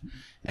crushes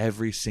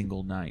every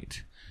single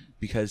night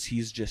because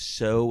he's just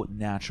so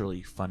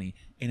naturally funny.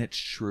 And it's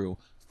true.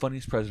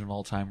 Funniest president of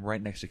all time, right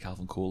next to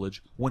Calvin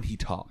Coolidge when he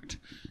talked,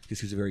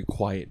 because he's a very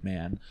quiet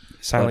man.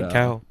 Silent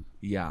cow.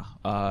 Yeah.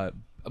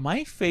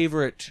 My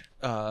favorite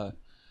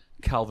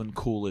Calvin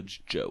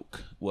Coolidge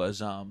joke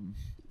was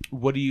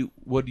what do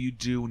you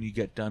do when you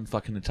get done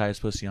fucking the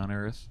tightest pussy on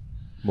earth?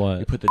 What?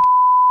 You put the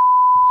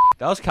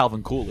That was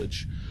Calvin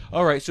Coolidge.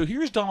 All right, so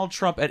here's Donald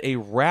Trump at a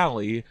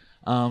rally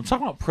talking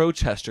about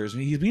protesters,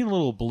 and he's being a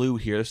little blue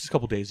here. This is a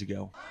couple days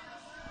ago.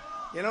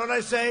 You know what I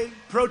say?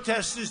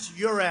 Protesters,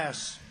 your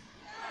ass.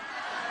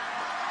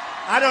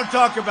 I don't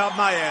talk about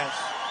my ass.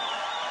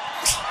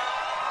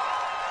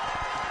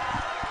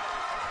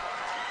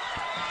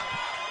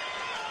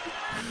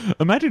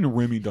 Imagine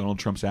rimming Donald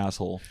Trump's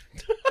asshole.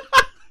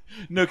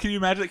 No, can you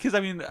imagine? Because, I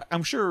mean,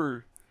 I'm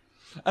sure...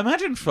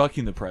 Imagine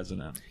fucking the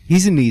president.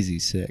 He's an easy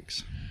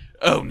 6.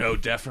 Oh, no,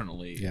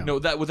 definitely. Yeah.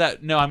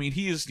 No, I mean,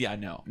 he is... Yeah,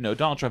 no,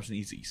 Donald Trump's an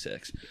easy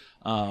 6.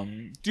 Do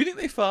you think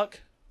they fuck?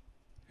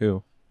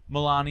 Who?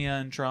 Melania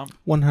and Trump?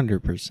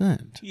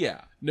 100%.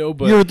 Yeah. No,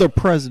 but You're the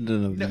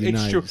president of the It's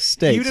United true.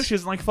 States. Even if she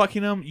doesn't like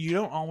fucking him, you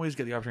don't always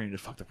get the opportunity to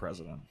fuck the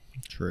president.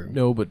 True.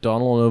 no, but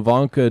Donald and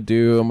Ivanka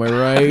do. Am I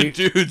right?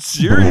 Dude,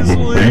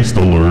 seriously? Based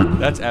alert.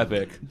 That's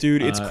epic.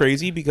 Dude, it's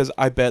crazy because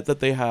I bet that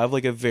they have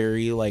like a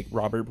very like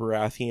Robert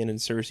Baratheon and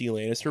Cersei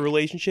Lannister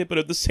relationship, but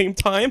at the same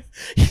time,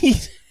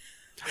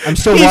 I'm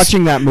still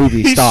watching that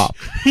movie. Stop.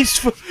 He's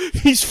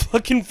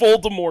fucking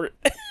Voldemort,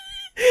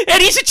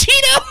 and he's a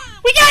Cheeto.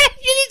 We got it.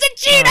 He's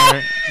a Cheeto. All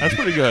right. That's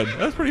pretty good.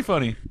 That's pretty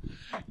funny.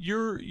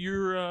 You're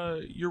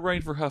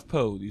writing for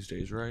HuffPo these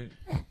days, right?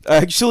 I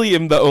actually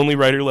am the only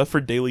writer left for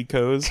Daily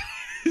Kos.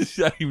 I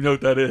don't even know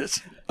what that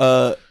is.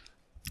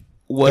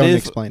 What Don't if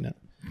explain it.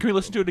 Can we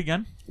listen to it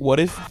again? What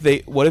if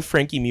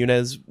Frankie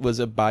Muniz was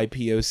a bi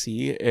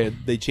POC and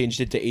they changed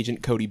it to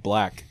Agent Cody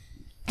Black?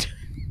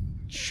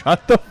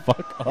 Shut the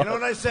fuck up. You know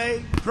what I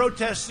say?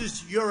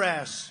 Protesters, your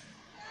ass.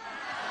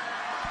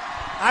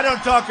 I don't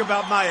talk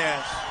about my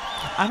ass.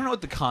 I don't know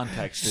what the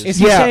context is. Is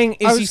he Yeah, saying?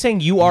 I Is he was-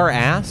 saying you are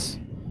ass?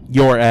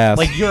 Your ass.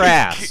 Like your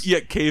ass? Yeah,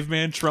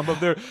 caveman Trump up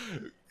there.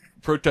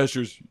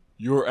 Protesters,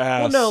 your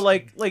ass. Well, no,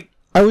 like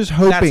I was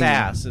hoping. that's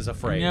ass is a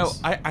phrase. You know,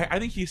 I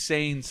think he's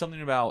saying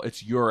something about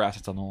it's your ass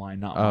that's on the line,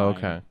 not Oh, mine.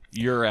 okay.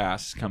 Your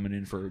ass coming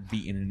in for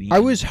beating and eating. I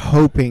was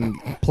hoping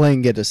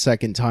playing it a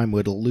second time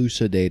would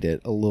elucidate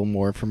it a little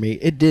more for me.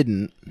 It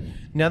didn't.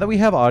 Now that we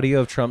have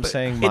audio of Trump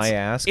saying my it's-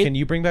 ass, can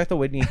you bring back the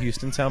Whitney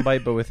Houston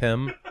soundbite, but with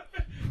him?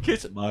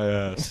 Kiss my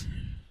ass.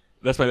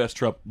 That's my best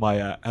Trump. My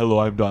ass. Hello,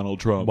 I'm Donald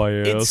Trump. My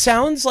It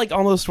sounds like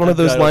almost one of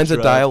those Donald lines of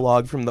Trump.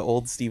 dialogue from the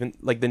old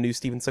the new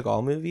Steven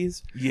Seagal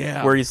movies.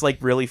 Yeah. Where he's like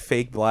really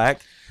fake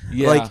black.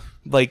 Yeah.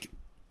 Like,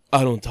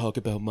 I don't talk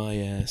about my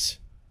ass.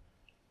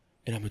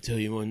 And I'm gonna tell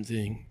you one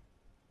thing.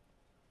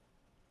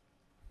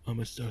 I'm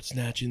gonna start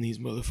snatching these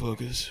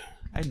motherfuckers.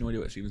 I have no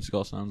idea what Steven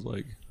Seagal sounds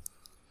like.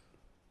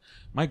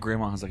 My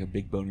grandma has like a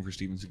big boner for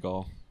Steven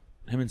Seagal.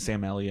 Him and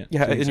Sam Elliott.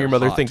 Yeah, These and your are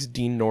mother hot. thinks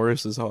Dean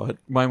Norris is hot.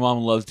 My mom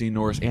loves Dean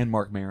Norris and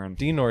Mark Maron.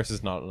 Dean Norris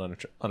is not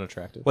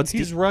unattractive. What's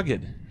He's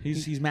rugged.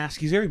 He's He's very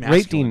masculine.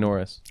 Rate Dean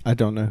Norris. I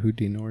don't know who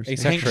Dean Norris is.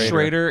 Ace- Hank Schrader.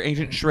 Schrader,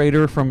 Agent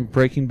Schrader from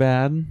Breaking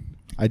Bad.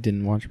 I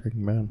didn't watch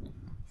Breaking Bad.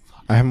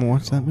 I haven't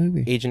watched that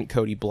movie. Agent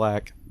Cody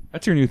Black.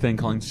 That's your new thing,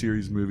 calling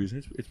series movies.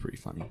 It's pretty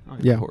funny.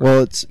 Yeah,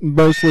 well, it's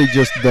mostly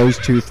just those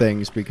two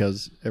things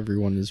because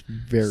everyone is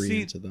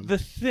very into them. The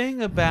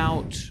thing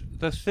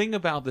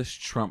about this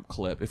Trump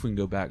clip, if we can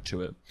go back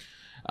to it,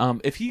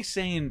 If he's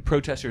saying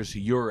protesters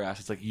your ass,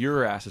 it's like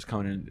your ass is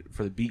coming in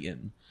for the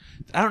beating.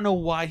 I don't know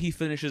why he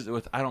finishes it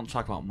with "I don't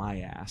talk about my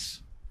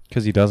ass."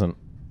 Because he doesn't.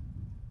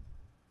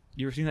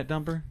 You ever seen that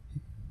Dumper?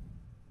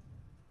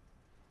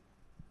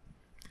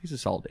 He's a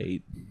solid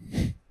 8.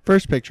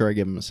 First picture, I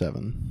give him a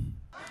 7.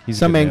 He's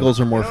Some good at angles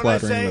are more You know what I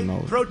flattering say? than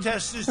others.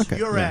 Protesters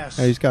your yeah. ass.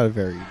 Yeah, he's got a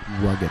very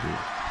rugged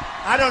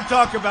look. I don't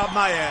talk about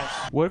my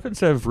ass. What if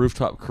instead of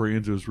rooftop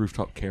Koreans, it was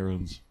rooftop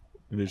Karens?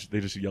 And they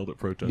just yelled at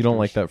protesters. You don't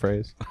like that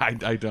phrase? I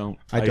don't.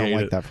 I don't hate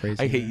like it. that phrase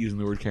I hate either. using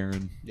the word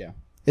Karen. Yeah.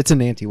 It's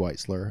an anti-white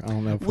slur. I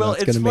don't know if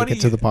that's going to make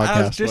it to the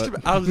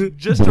podcast. I was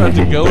just about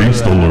to go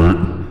Based to that.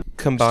 alert.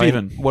 Combine.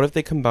 Steven. What if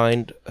they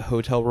combined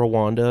Hotel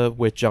Rwanda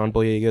with John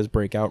Boyega's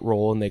breakout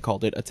role and they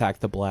called it Attack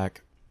the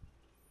Black?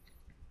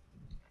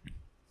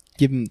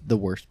 Give him the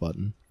worst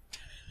button.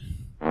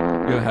 You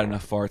haven't had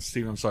enough farts.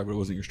 Steven, I'm sorry, but it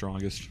wasn't your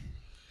strongest.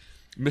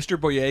 Mr.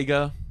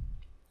 Boyega,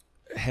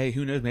 hey,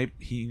 who knows? Maybe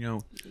he,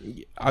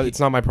 It's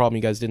not my problem.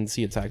 You guys didn't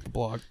see Attack the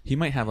Block. he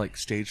might have like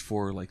stage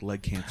 4 like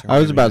leg cancer. I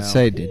was about to now.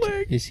 say,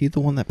 is he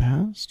the one that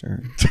passed?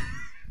 Or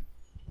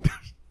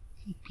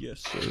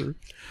Yes, sir.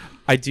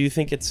 I do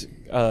think it's.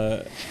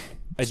 I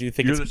do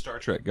think You're it's. the Star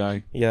Trek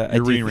guy. Yeah, I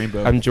You're do reading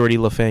Rainbow. I'm Jordy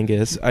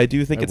LaFangus. I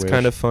do think I it's wish.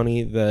 kind of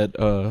funny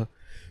that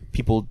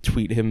people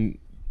tweet him.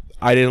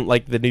 I didn't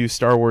like the new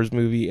Star Wars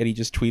movie, and he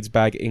just tweets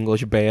back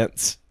English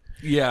bants.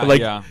 yeah, Like,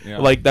 yeah.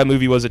 like that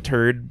movie was a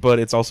turd, but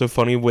it's also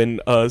funny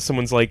when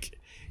someone's like,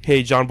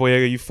 "Hey, John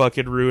Boyega, you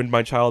fucking ruined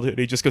my childhood." And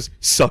he just goes,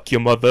 "Suck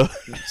your mother."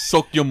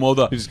 Suck your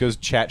mother. He just goes,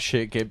 chat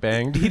shit, get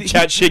banged.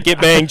 Chat shit,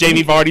 get banged.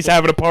 Jamie Vardy's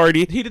having a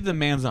party. He did the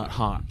 "Man's Not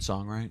Hot"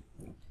 song, right?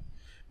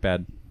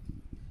 Bad.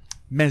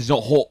 Man's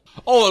not hot.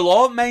 Oh,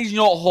 hello, man's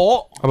not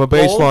hot. I'm a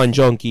baseline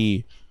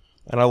junkie,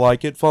 and I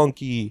like it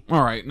funky.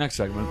 All right, next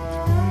segment.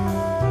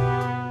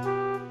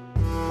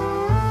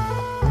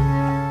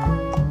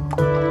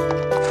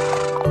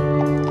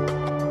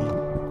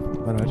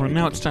 Well,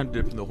 now it's time to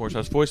dip into the Horse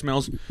House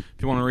voicemails. If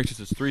you want to reach us,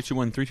 it's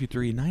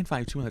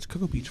 321-323-9521. That's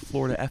Cocoa Beach,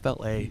 Florida,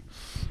 FLA.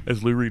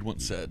 As Lou Reed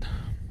once said,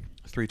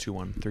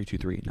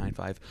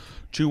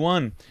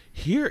 321-323-9521.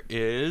 Here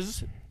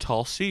is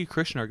Tall C,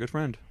 Christian, our good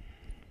friend.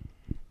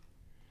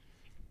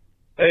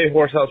 Hey,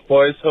 Horse House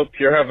boys. Hope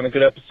you're having a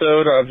good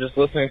episode. I'm just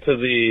listening to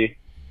the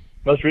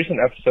most recent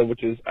episode,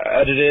 which is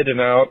edited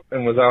and out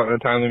and was out in a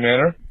timely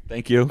manner.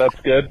 Thank you. That's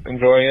good.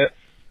 Enjoying it.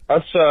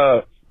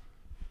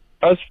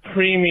 Us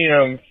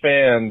premium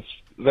fans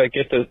that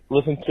get to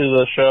listen to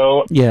the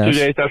show 2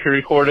 days after we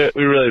record it,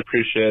 we really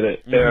appreciate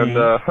it. And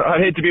I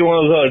hate to be one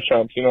of those other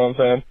chumps, you know what I'm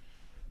saying?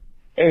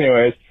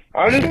 Anyways,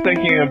 I'm just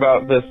thinking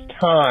about this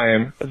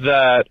time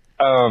that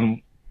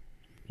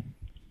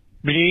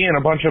me and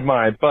a bunch of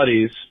my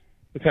buddies,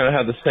 we kind of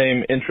have the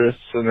same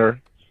interests and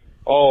are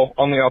all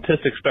on the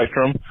autistic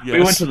spectrum. Yes.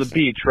 We went to the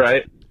beach,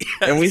 right?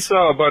 And we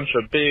saw a bunch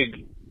of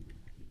big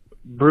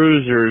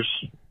bruisers,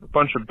 a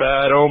bunch of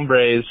bad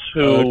hombres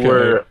who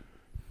were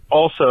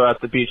also at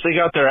the beach. They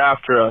got there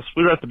after us.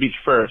 We were at the beach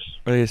first.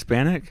 Are they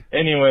Hispanic?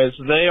 Anyways,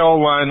 they all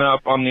line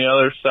up on the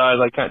other side,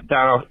 like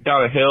down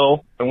a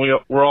hill, and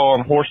we're all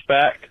on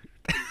horseback.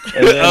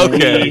 And then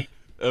we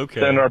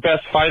send our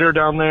best fighter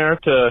down there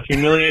to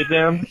humiliate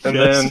them, and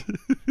then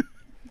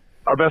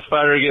our best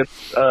fighter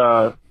gets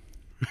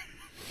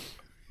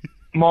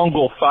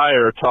Mongol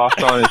fire tossed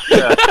on his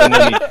chest, and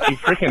then he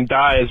freaking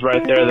dies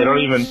right there. They don't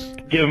even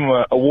give him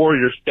a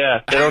warrior's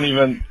death. They don't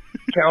even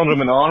count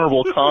him in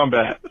honorable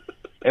combat.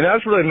 And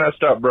that's really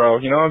messed up, bro.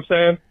 You know what I'm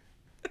saying?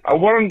 I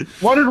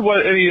wondered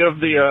what any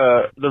of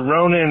the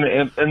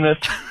Ronin in this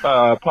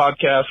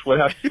podcast would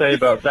have to say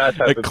about that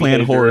type of clan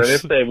behavior, horse. and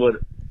if they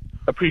would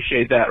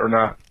appreciate that or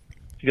not.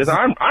 Because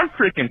I'm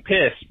freaking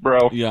pissed,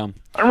 bro. Yeah.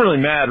 I'm really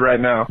mad right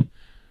now.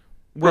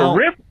 Well,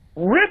 Rip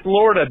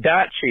Lord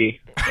Adachi.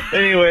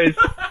 Anyways,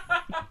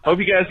 hope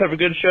you guys have a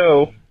good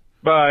show.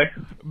 Bye.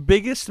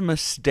 biggest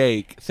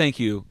mistake, thank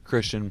you,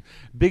 Christian.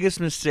 Biggest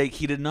mistake,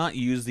 he did not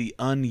use the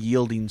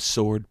unyielding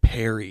sword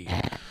parry,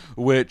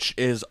 which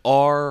is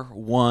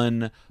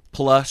R1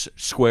 plus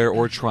square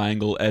or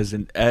triangle as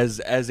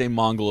a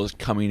Mongol is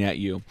coming at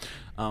you.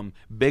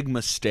 Big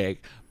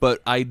mistake.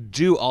 But I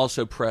do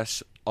also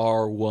press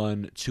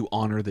R1 to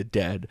honor the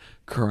dead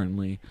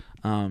currently.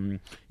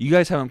 You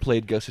guys haven't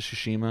played Ghost of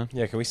Tsushima?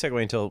 Yeah, can we segue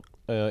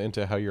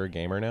into how you're a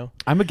gamer now?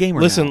 I'm a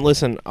gamer Listen,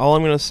 now. all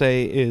I'm going to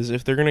say is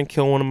if they're going to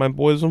kill one of my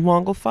boys with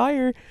Mongol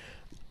fire,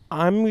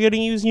 I'm going to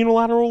use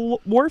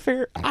unilateral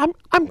warfare. I'm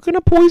going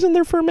to poison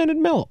their fermented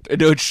milk.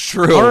 No, it's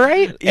true. All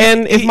right?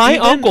 And if my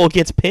uncle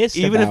gets pissed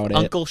even about if it.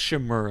 Uncle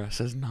Shimura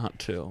says not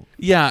to.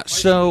 Yeah,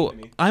 so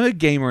I'm a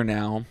gamer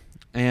now,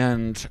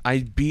 and I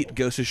beat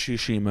Ghost of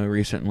Tsushima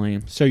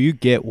recently. So you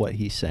get what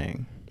he's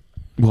saying.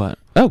 What?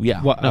 Oh,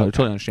 yeah. What? No, I Okay.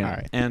 totally understand. All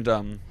right.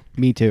 And,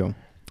 Me too.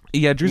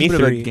 yeah, Drew's Me a bit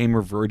of a three.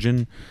 gamer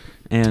virgin,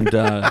 and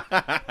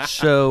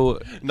so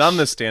Not in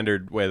the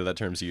standard way that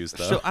term's used,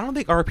 though. I don't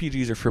think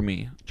RPGs are for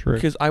me. True.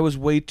 Because I was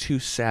way too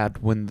sad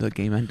when the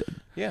game ended.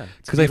 yeah.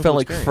 Because I felt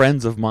like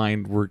friends of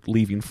mine were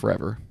leaving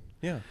forever.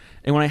 Yeah.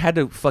 And when I had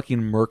to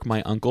fucking murk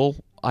my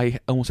uncle, I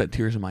almost had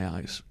tears in my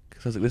eyes.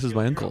 Because I was like, this is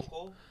my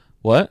uncle.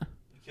 What?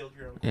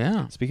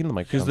 Yeah. Speaking of the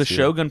microphone, Because the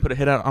Shogun put a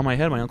hit out on my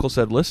head. My uncle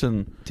said,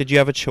 "Listen." Did you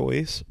have a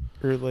choice,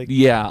 or like?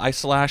 Yeah, I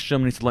slashed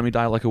him, and he said, "Let me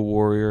die like a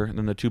warrior." And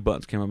then the 2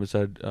 buttons came up and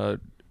said,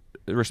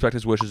 "Respect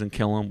his wishes and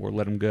kill him, or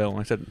let him go." And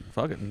I said,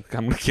 "Fuck it, I'm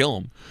gonna kill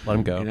him. Let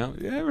him go. You know,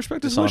 yeah,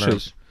 respect his Dishonor.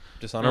 wishes.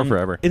 Dishonor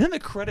forever. And then the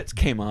credits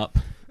came up,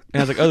 and I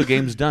was like, "Oh, the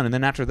game's done." And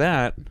then after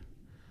that,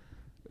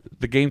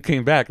 the game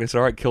came back. They said,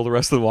 "All right, kill the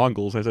rest of the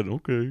Mongols." I said,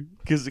 "Okay,"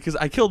 because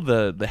I killed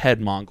the head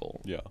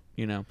Mongol. Yeah.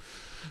 You know.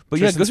 But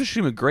Tristan's- yeah, Ghost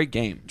of Tsushima, great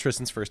game.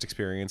 Tristan's first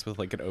experience with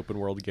like an open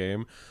world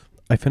game.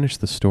 I finished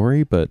the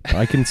story, but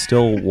I can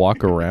still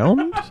walk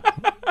around.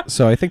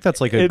 So I think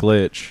that's like a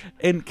glitch.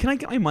 And can I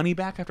get my money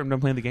back after I'm done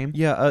playing the game?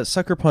 Yeah,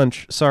 Sucker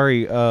Punch.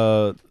 Sorry,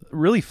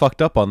 really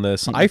fucked up on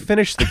this. I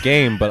finished the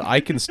game, but I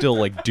can still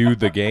like do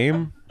the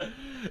game.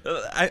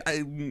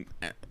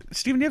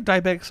 Steven, do you have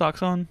diabetic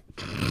socks on?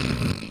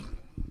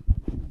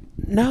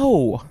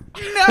 No.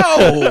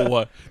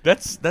 No.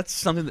 That's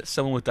something that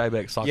someone with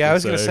diabetic socks. Yeah, I would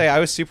was gonna say I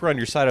was super on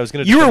your side. I was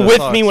gonna. You try were those with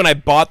socks. me when I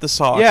bought the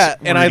socks. Yeah,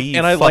 and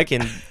I like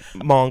fucking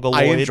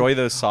Mongoloid. I enjoy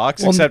those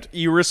socks, Well, except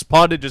you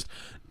responded just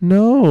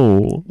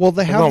no. Well,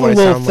 they That's have not the what I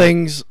little sound like.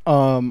 things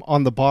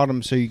on the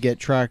bottom so you get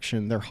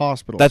traction. They're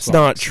hospital. That's socks.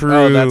 not true.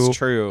 Oh, that's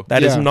true.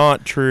 That is Yeah.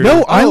 not true.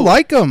 No, I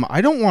like them.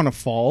 I don't want to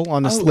fall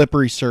on a Oh,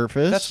 slippery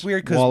surface. that's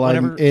weird 'cause while I'm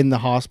whenever- in the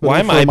hospital. Why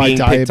am for I my being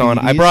picked on?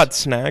 I diabetes. brought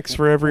snacks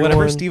for everyone.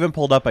 Whenever Steven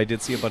pulled up, I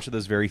did see a bunch of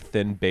those very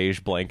thin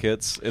beige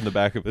blankets in the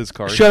back of his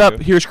car. Shut up.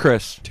 too. Here's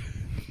Chris.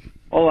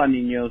 Hola,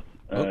 niños.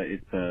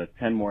 It's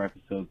 10 more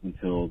episodes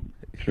until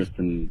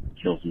Tristan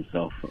kills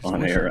himself on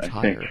Sounds air. so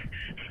I think. tired.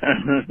 I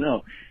don't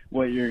know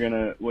what you're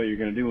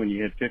gonna do when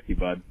you hit 50,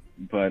 bud.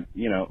 But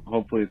you know,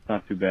 hopefully it's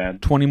not too bad.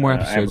 20 more I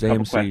have a episodes, couple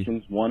AMC.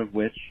 questions. One of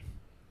which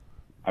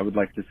I would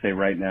like to say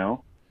right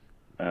now.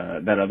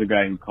 That other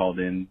guy who called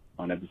in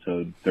on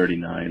episode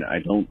 39. I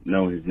don't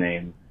know his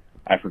name.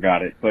 I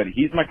forgot it, but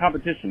he's my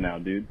competition now,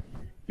 dude.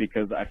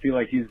 Because I feel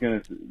like he's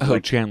gonna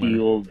Chandler.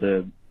 steal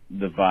the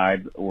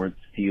vibe or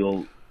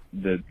steal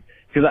the.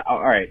 Because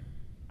all right,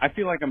 I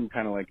feel like I'm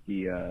kind of like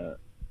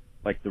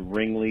the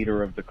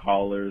ringleader of the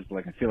callers.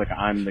 Like I feel like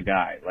I'm the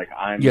guy. Like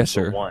I'm Yes,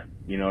 the sir. one.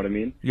 You know what I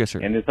mean? Yes, sir.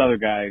 And this other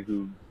guy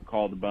who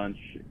called a bunch,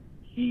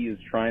 he is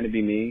trying to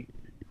be me,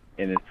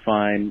 and it's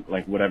fine.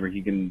 Like whatever,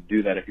 he can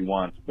do that if he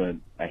wants, but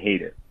I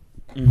hate it.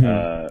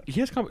 He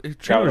has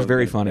Chandler's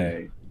very funny.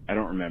 Say, I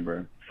don't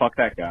remember. Fuck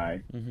that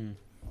guy.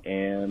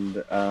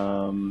 And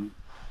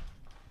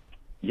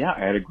yeah, I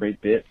had a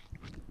great bit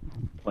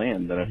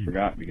planned that I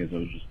forgot because I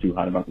was just too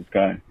hot about this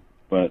guy.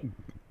 But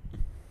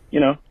you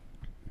know,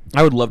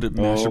 I would love to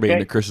masturbate okay.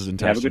 into Chris's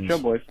intestines. Have a good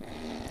show, boys.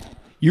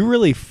 You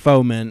really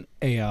foment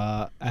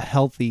a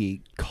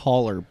healthy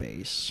caller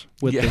base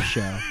with Yeah. this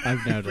show.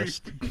 I've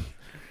noticed.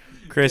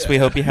 Chris, we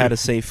hope you had a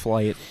safe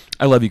flight.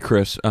 I love you,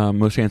 Chris.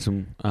 Most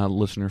handsome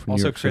listener from New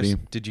Also, York Chris,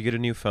 City. did you get a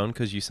new phone?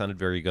 Because you sounded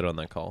very good on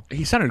that call.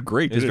 He sounded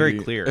great. It was didn't very he?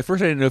 clear. At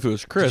first, I didn't know if it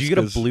was Chris. Did you get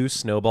a 'cause blue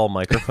snowball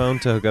microphone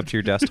to hook up to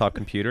your desktop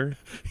computer?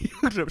 He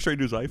hooked it up straight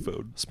to his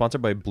iPhone.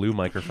 Sponsored by Blue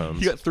Microphones.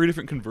 He got 3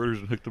 different converters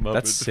and hooked them up.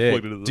 That's and sick.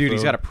 plugged it into the Dude, he's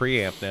phone. got a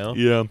preamp now.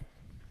 Yeah.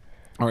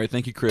 All right,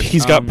 thank you, Chris.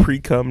 He's got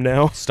pre-cum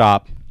now.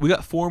 Stop. We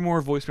got 4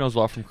 more voicemails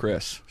off from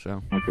Chris.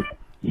 So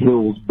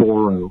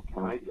Hillsboro.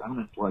 I'm an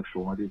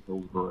intellectual. I do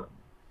Hillsboro.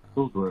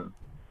 Hillsboro.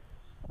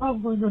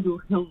 I'm going to do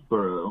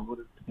Hillsboro. What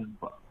is 10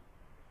 bucks?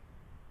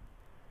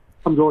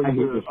 I'm going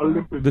to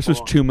Olympic. this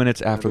was 2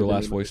 minutes after the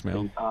last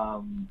voicemail.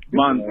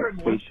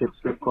 Spaceship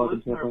Strip Club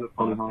in Tampa.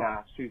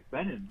 Podcast who's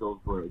been in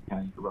Hillsboro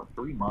County for about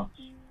 3 months,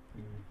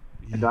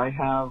 and I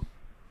have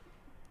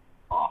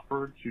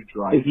offered to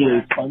drive. Is he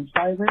a sponge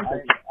diver?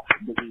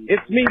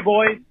 It's me,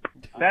 boys.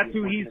 That's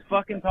who he's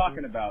fucking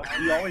talking about.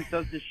 He always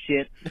does this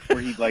shit where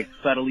he like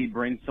subtly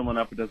brings someone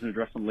up and doesn't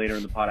address them later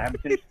in the pod. I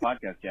haven't finished the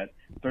podcast yet.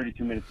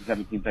 32 minutes and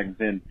 17 seconds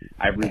in.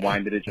 I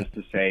rewinded it just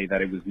to say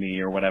that it was me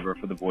or whatever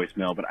for the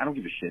voicemail, but I don't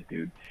give a shit,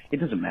 dude. It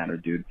doesn't matter,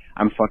 dude.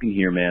 I'm fucking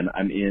here, man.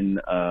 I'm in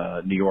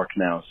New York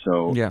now,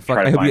 so Yeah, fuck,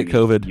 try to I hope you find get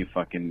COVID. me, you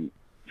fucking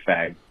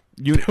fag.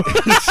 You,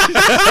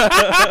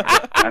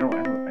 I don't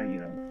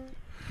you know.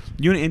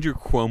 you and Andrew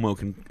Cuomo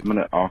can.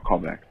 I'll call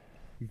back.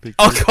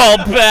 I'll call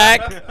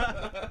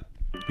back.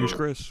 Here's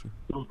Chris.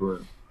 Hillsboro.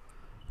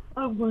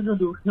 I'm going to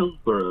do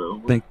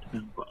Hillsboro. Thank.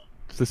 10 bucks.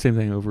 It's the same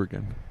thing over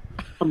again.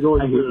 I'm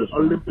going to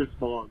Olympus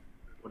Mall,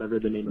 whatever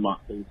the name of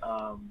it is.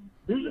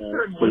 There's a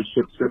certain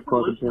Spaceship Strip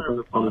Club in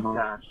Tampa.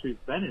 Podcast who's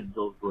been in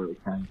Hillsboro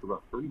County for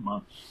about 3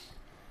 months,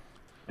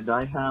 and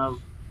I have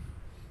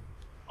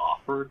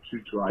offered to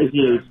drive. Is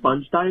he a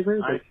sponge diver?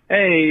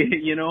 Hey,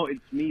 you know, it's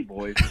me,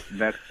 boys.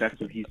 That's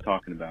what he's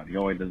talking about. He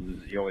always does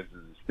this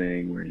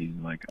thing where he's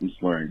like, I'm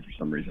slurring for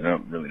some reason. I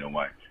don't really know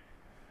why.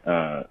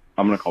 I'm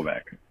gonna call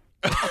back.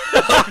 All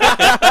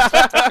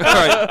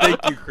right,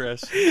 thank you,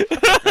 Chris.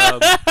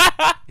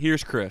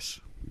 Here's Chris.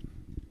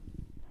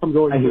 I'm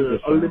going to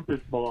Olympus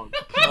Mall.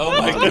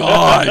 Oh my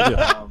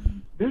God!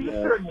 There's a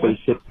certain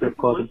Spaceship Strip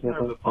Club in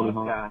Tampa.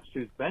 Podcast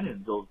who's been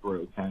in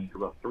Hillsboro County for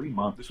about 3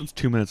 months, This one's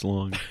 2 minutes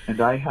long. and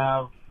I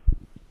have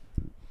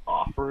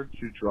offered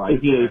to drive.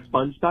 Is he a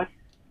sponge diver?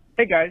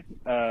 Hey guys,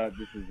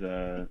 this is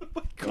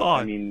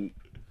God. I mean,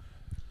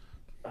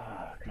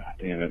 God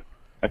damn it.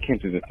 I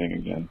can't do the thing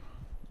again.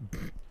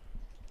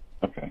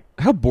 Okay.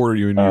 How bored are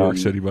you in New York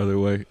City, by the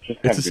way? Just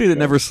It's have a a city good that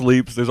never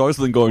sleeps. There's always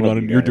something going on,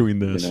 and you're doing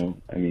You this. know,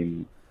 I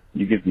mean,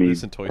 you give me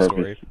Listen, Toy purpose.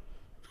 Story.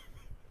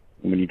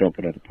 When you don't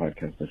put out a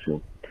podcast, I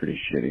feel pretty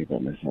shitty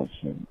about myself,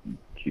 so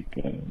keep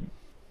doing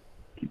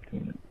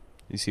it.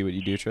 You see what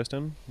you do,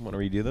 Tristan?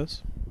 Whenever you do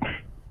this?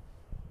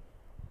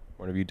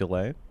 Whenever you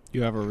delay?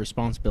 You have a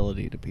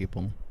responsibility to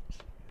people. It's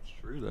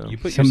true, though. You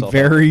put Some yourself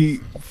very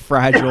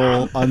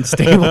fragile,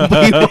 unstable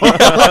people.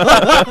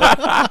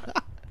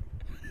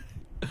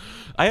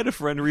 I had a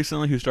friend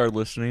recently who started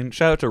listening.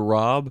 Shout out to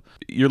Rob.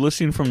 You're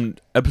listening from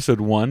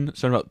episode 1,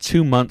 so in about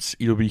 2 months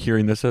you'll be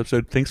hearing this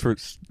episode. Thanks for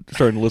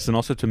starting to listen.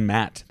 Also to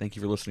Matt, thank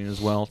you for listening as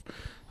well.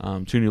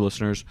 2 new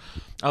listeners.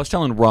 I was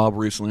telling Rob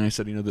recently, I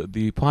said,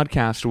 the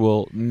podcast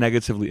will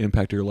negatively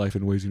impact your life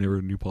in ways you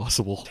never knew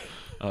possible.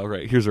 All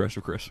right, here's the rest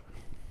of Chris.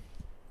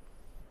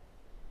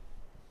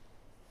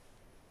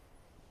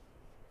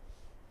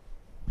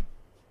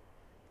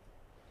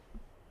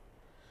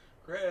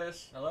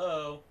 Chris,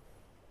 hello.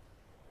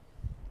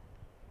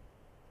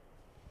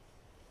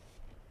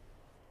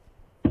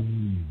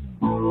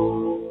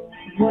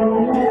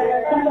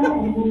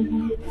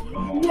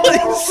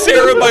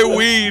 Sarah by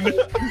Ween.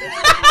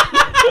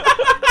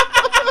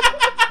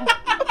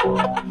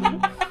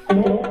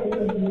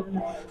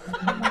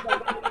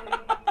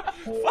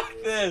 Fuck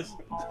this.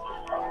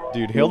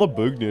 Dude, hail the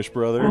Boognish,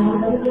 brother.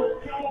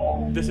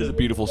 This is a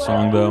beautiful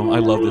song, though. I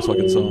love this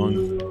fucking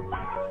song.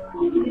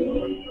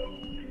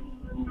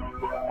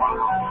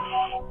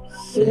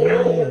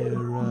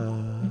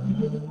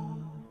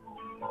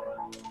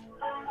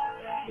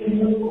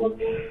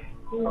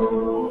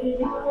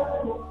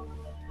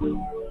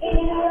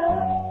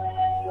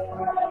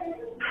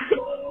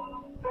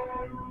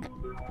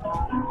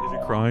 Is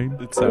it crying?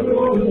 It sounded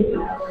like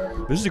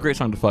it. This is a great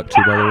song to fuck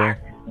to, by the way.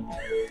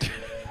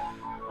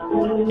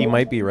 He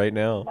might be right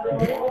now.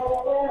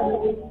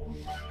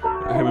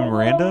 Him and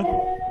Miranda?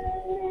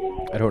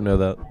 I don't know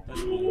that.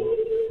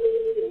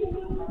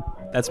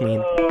 That's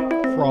mean.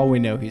 For all we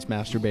know, he's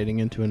masturbating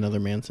into another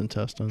man's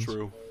intestines.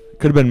 True.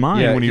 Could have been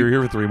mine Yeah, when you were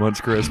here for 3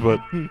 months, Chris, but...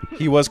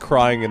 He was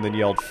crying and then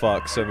yelled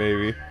fuck, so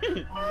maybe.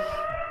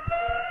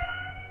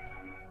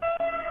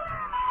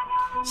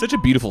 Such a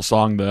beautiful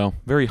song, though.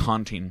 Very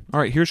haunting. All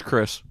right, here's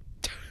Chris.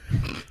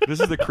 This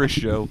is the Chris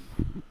show.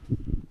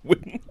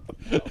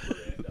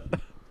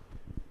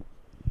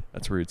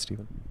 That's rude,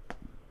 Steven.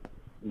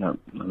 No,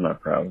 I'm not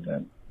proud of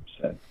that.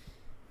 Sad.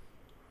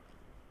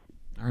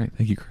 All right,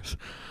 thank you, Chris.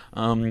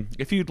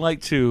 If you'd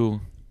like to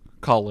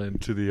call in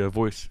to the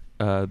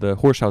the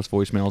Horse House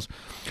voicemails,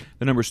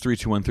 the number is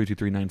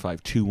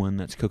 321-323-9521.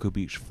 That's Cocoa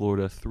Beach,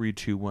 Florida,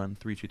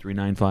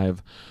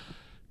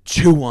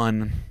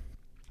 321-323-9521.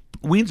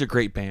 Ween's a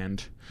great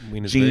band.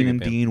 Ween is a Gene very good and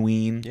band. Dean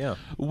Ween. Yeah.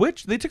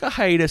 Which they took a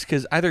hiatus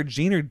because either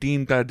Gene or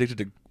Dean got addicted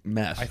to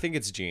meth. I think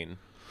it's Gene.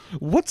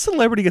 What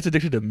celebrity gets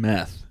addicted to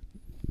meth?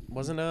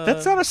 Wasn't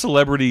That's not a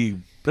celebrity.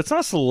 That's not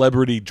a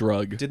celebrity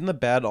drug. Didn't the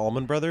Bad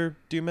Almond Brother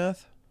do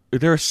meth?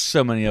 There are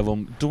so many of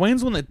them.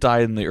 Dwayne's one that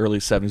died in the early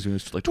 70s when he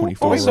was like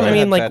 24. So, I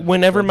mean, like,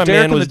 whenever my Derek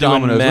man and was the doing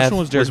Dominoes. meth, Which one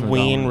was Derek was and the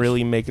Wayne Dominoes?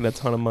 really making a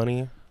ton of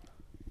money?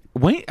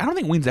 Wayne, I don't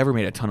think Wayne's ever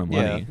made a ton of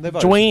money. Yeah, they've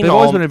Dwayne They've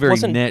always Allman- been a very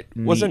wasn't, neat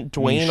wasn't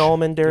Dwayne niche.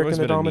 Allman Derek Always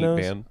and the been a neat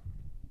Dominoes?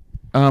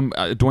 band.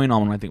 Dwayne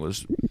Allman, I think,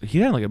 he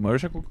had like a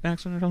motorcycle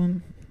accident or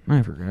something.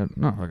 I forget.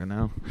 Not fucking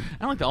know. I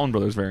don't like the Allman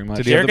Brothers very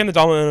much. Derek and the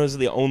Dominoes is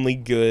the only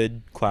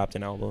good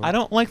Clapton album. I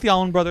don't like the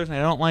Allman Brothers, and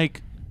I don't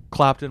like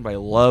Clapton, but I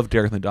love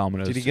Derek and the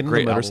Dominoes. Did he get in a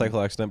Great motorcycle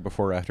album. accident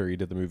before or after he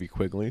did the movie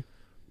Quigley?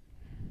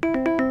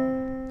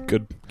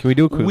 Good. Can we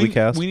do a Quigley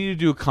cast? We need to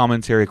do a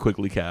commentary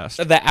quickly cast.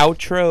 The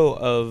outro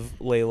of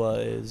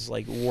Layla is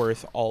like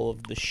worth all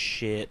of the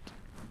shit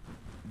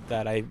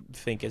that I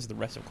think is the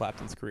rest of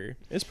Clapton's career.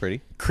 It's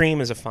pretty.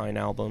 Cream is a fine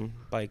album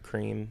by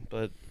Cream,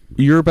 but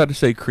You're about to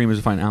say Cream is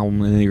a fine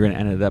album, and then you're going to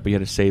end it up, but you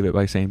had to save it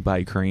by saying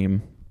by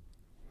Cream.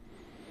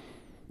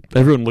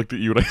 Everyone looked at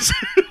you when I said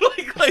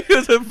it, like it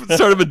was the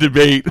start of a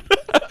debate.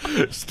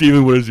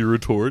 Steven, what is your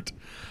retort?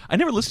 I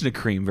never listened to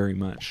Cream very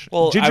much.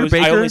 well, Ginger I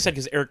Baker. only said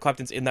because Eric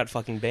Clapton's in that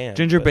fucking band.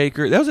 Ginger but-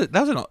 Baker.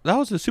 That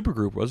was a super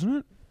group, wasn't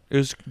it? It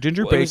was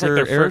Ginger Well, it was like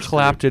Baker, their Eric first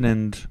Clapton,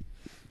 and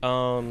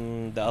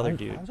the other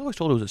dude. I was always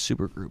told it was a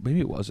super group. Maybe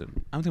it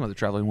wasn't. I'm thinking about the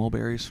Traveling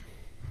Wilburys.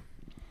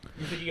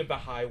 You're thinking of the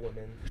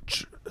Highwomen.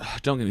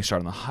 Don't get me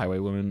started on the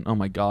Highwaywomen. Oh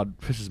my God,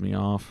 pisses me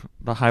off.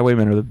 The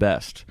Highwaymen are the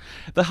best.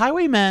 The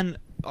Highwaymen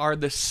are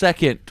the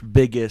second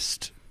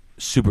biggest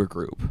super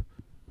group.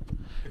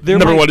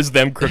 Number one is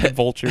them, Crooked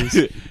Vultures.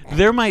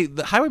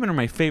 The Highwaymen are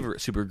my favorite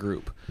super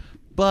group,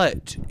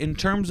 but in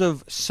terms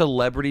of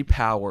celebrity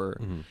power,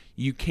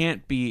 you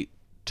can't beat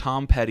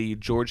Tom Petty,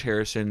 George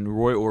Harrison,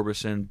 Roy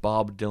Orbison,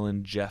 Bob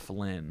Dylan, Jeff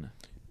Lynne.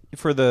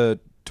 For the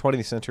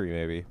 20th century,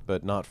 maybe,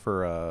 but not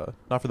for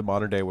the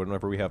modern day.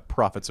 Whenever we have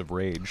Prophets of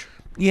Rage.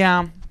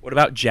 Yeah. What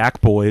about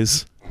Jack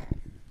Boys?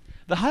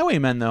 The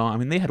Highwaymen, though, I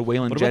mean, they had Waylon What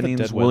about the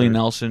Jennings, Dead Willie Weather?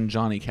 Nelson,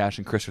 Johnny Cash,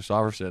 and Chris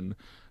Christopherson,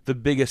 the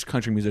biggest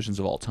country musicians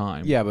of all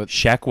time. Yeah, but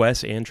Shaq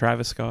West and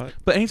Travis Scott.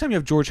 But anytime you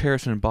have George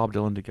Harrison and Bob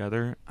Dylan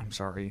together, I'm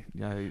sorry.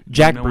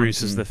 Jack no one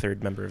Bruce is can- the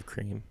third member of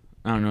Cream.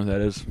 I don't know who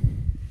that is.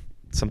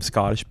 Some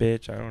Scottish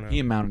bitch. I don't know. He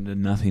amounted to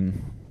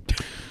nothing.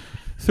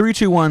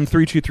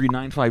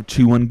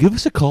 321-323-9521. Give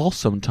us a call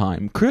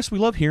sometime. Chris, we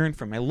love hearing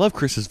from you. I love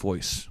Chris's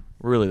voice.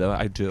 Really, though,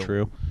 I do.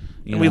 True.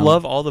 You And we know?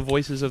 love all the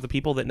voices of the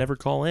people that never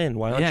call in.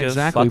 Why don't Yeah, you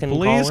exactly. fucking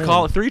Please call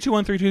call in?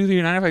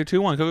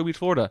 321-323-9521, Cocoa Beach,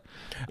 Florida.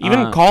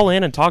 Even call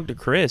in and talk to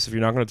Chris if you're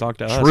not going to talk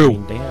to us. True. I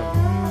mean,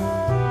 damn.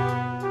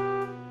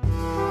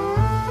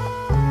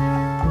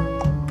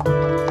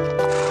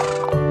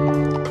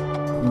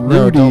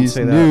 No, don't Rudy's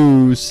say that.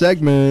 new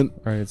segment.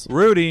 All right, it's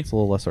Rudy. It's a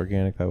little less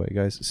organic that way,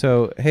 guys.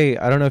 So, hey,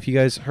 I don't know if you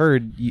guys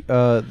heard.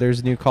 There's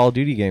a new Call of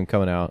Duty game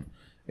coming out.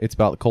 It's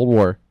about the Cold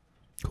War.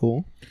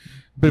 Cool.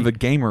 Bit of a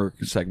gamer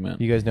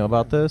segment. You guys know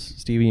about this?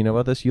 Stevie, you know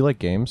about this? You like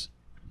games?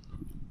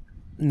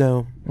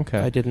 No. Okay.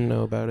 I didn't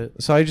know about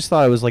it. So I just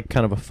thought it was like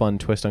kind of a fun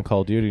twist on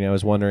Call of Duty, and I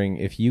was wondering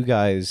if you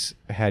guys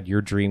had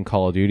your dream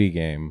Call of Duty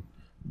game,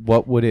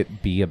 what would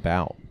it be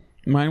about?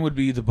 Mine would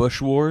be the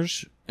Bush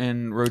Wars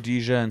in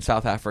Rhodesia and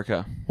South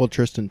Africa. Well,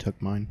 Tristan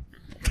took mine.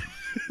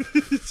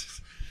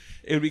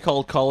 It would be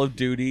called Call of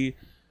Duty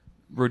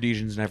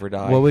Rhodesians Never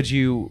Die.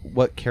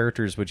 What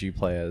characters would you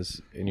play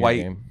as in your White.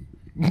 game?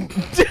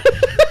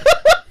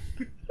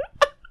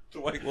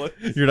 White what?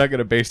 You're not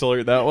gonna base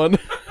alert that one.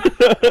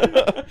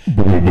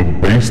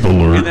 Based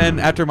alert. And then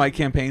after my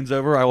campaign's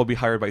over, I will be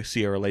hired by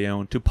Sierra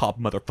Leone to pop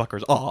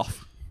motherfuckers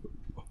off.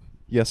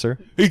 Yes, sir.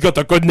 He got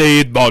a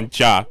grenade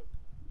launcher.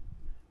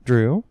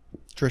 Drew?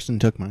 Tristan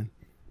took mine.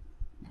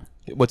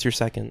 What's your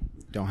second?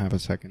 Don't have a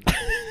second.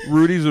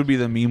 Rudy's would be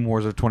the meme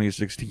wars of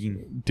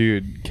 2016.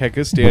 Dude,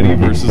 Kekistani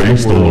versus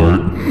Based the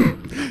world.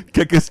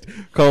 alert.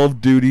 Call of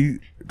Duty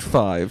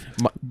 5.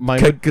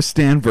 Mine would-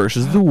 Kekistan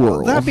versus the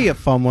world. That'd be a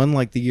fun one,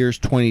 like the year's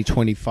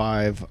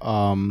 2025.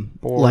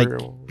 Like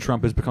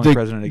Trump is becoming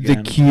president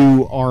again. The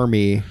Q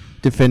Army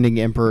defending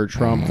Emperor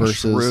Trump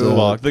versus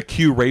the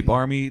Q rape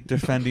army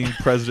defending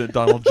President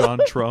Donald John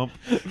Trump.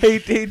 Hey,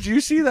 did you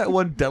see that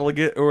one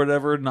delegate or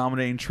whatever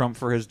nominating Trump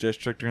for his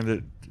district or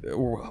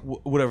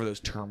whatever those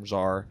terms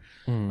are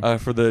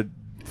for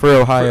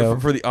Ohio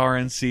for the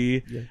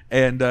RNC?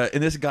 And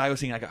this guy was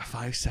saying, "I got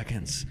 5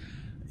 seconds,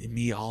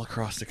 me all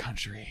across the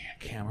country,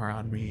 camera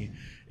on me."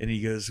 And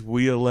he goes,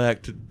 "We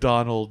elect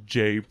Donald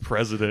J.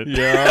 President."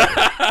 Yeah.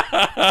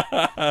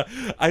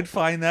 I'd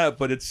find that,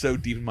 but it's so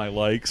deep in my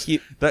likes.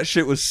 That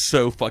shit was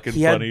so fucking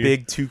He funny. had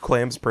big 2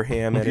 clams per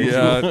ham energy.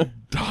 Yeah,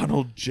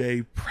 Donald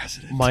J.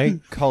 President. My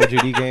Call of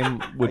Duty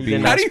game would be.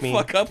 How do you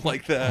fuck up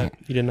like that?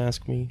 You didn't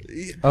ask me.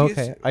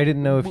 Okay, I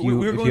didn't know if We you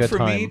were if going you had from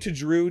time. me to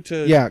Drew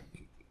to Yeah,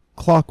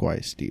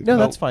 clockwise, Steve. No,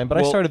 that's fine. But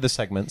I well- started the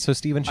segment, so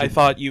Steven should. I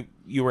thought you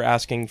were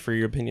asking for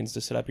your opinions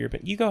to set up your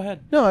opinion. You go ahead.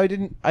 No, I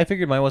didn't. I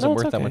figured mine wasn't No,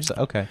 it's worth that okay. much.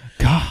 Okay.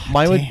 God,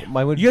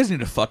 Mine would. You guys need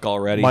to fuck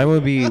already. Mine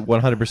would be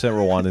 100%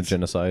 Rwandan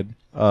genocide.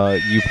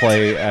 You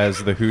play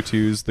as the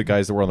Hutus, the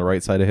guys that were on the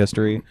right side of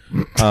history.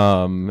 You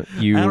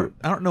I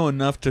don't know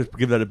enough to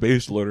give that a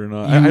base alert or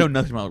not. I know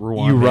nothing about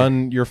Rwanda. you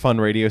run your fun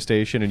radio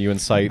station and you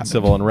incite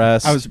civil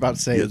unrest. I was about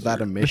to say, is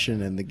that a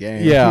mission in the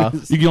game? Yeah.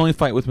 You can only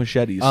fight with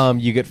machetes.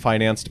 You get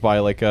financed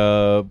by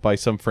by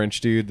some French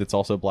dude that's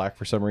also black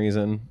for some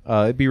reason.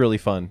 It'd be really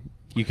fun.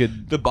 You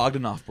could, the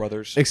Bogdanov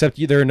brothers. except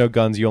there are no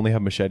guns. You only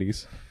have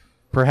machetes.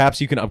 Perhaps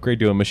you can upgrade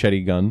to a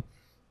machete gun.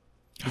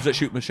 Does it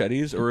shoot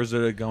machetes, or is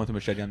it a gun with a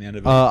machete on the end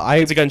of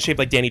it? It's a gun shaped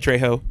like Danny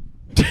Trejo.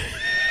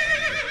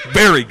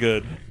 Very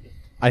good.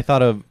 I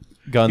thought of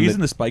gun. He's that,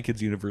 in the Spy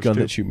Kids universe gun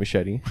too. that shoot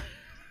machete.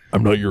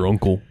 I'm not your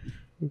uncle.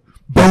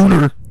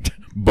 Boner.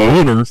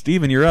 Boner.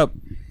 Steven, you're up.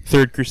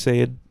 Third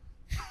Crusade.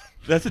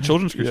 That's a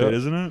children's crusade, Yeah.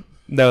 isn't it?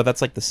 No,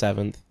 that's like the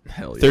 7th.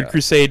 Hell Third yeah.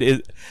 Crusade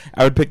is.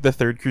 I would pick the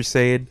Third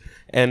Crusade,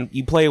 and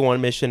you play one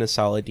mission as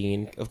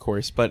Saladin, of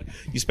course, but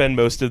you spend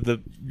most of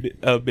the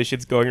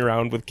missions going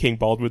around with King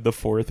Baldwin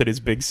IV and his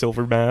big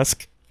silver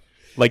mask,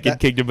 like in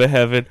Kingdom of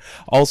Heaven.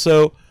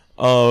 Also,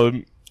 I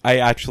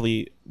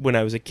actually, when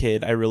I was a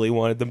kid, I really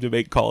wanted them to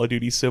make Call of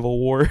Duty Civil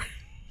War.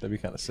 That'd be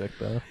kind of sick,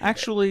 though.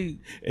 Actually,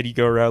 and you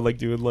go around like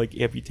doing like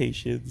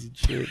amputations and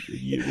shit. And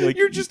you, like,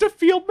 You're just a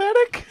field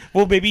medic.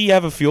 well, maybe you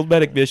have a field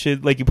medic mission,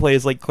 like you play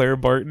as like Clara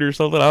Barton or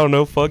something. I don't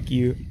know. Fuck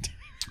you.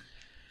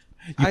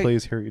 You play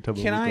as Harry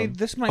Tubman. Can I?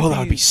 This might. Oh, that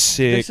would be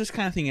sick. This is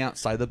kind of thing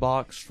outside the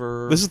box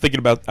for. This is thinking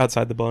about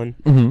outside the bun.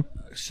 Mm-hmm.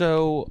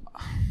 So.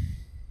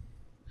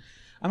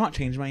 I'm not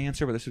changing my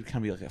answer, but this would kind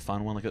of be like a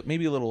fun one, like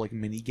maybe a little like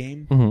mini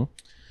game.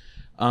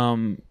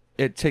 Mm-hmm.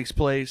 It takes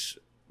place.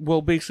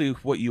 Well, basically,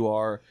 what you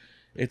are.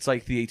 It's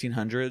like the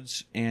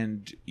 1800s,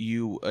 and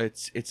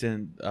it's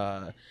in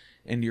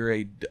and you're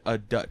a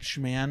Dutch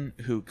man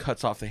who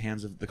cuts off the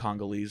hands of the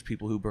Congolese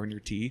people who burn your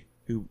tea,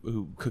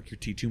 who cook your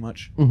tea too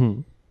much.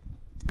 Mm-hmm.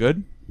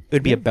 Good.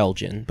 It'd be a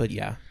Belgian, but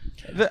yeah,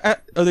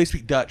 they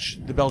speak Dutch.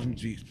 The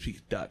Belgians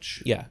speak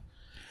Dutch. yeah.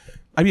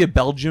 I'd be a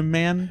Belgian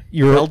man.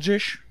 You're-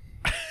 Belgish.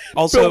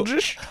 Also,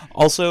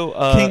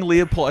 King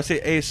Leopold. I say,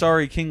 hey,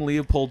 sorry, King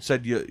Leopold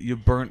said you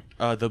burnt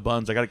the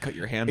buns. I got to cut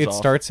your hands off. It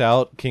starts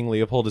out, King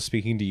Leopold is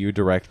speaking to you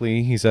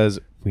directly. He says,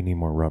 we need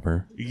more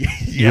rubber.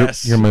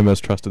 Yes. You're my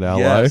most trusted ally.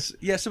 Yes.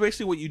 Yeah, so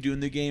basically what you do in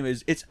the game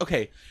is, it's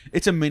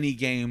a mini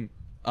game.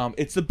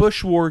 It's the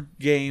Bush War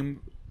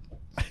game,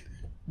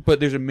 but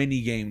there's a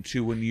mini game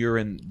too when you're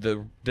in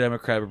the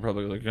Democratic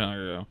Republic,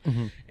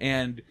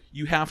 and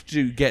you have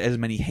to get as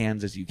many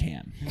hands as you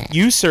can.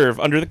 You serve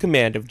under the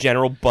command of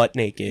General Butt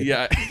Naked.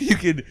 Yeah,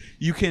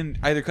 you can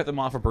either cut them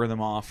off or burn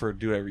them off or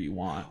do whatever you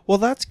want. Well,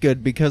 that's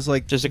good because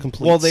like just a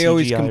complete. Well, they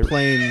always CGI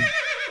complain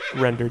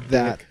rendered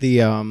that dick.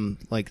 the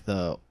like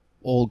the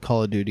old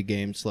Call of Duty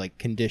games like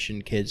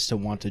condition kids to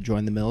want to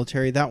join the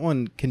military. That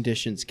one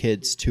conditions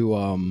kids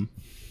to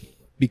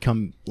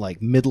become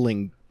like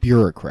middling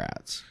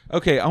bureaucrats.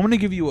 Okay, I'm gonna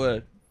give you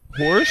a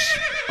horse.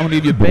 I'm gonna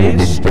give you a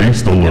bass.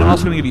 And I'm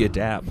also gonna give you a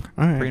dab.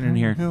 All right. Bring it in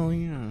here. Hell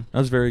yeah. That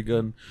was very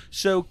good.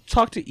 So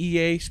talk to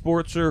EA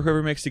Sports or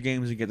whoever makes the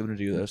games and get them to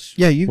do this.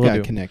 Yeah, you've Will got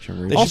do. a connection.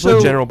 They Rudy. should Also-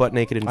 put General Butt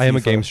Naked in I am a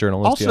FIFA. games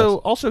journalist,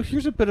 Also,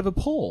 here's a bit of a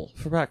poll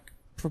for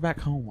back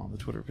home on the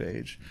Twitter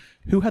page.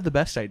 Who had the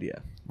best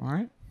idea? All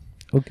right.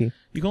 Okay.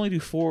 You can only do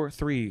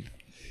 3.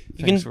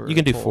 You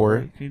can do 4.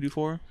 Right? Can you do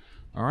 4?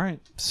 All right.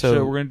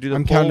 So we're gonna do the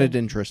I'm poll. counted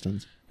in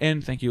Tristan's.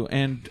 And thank you.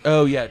 And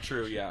oh yeah,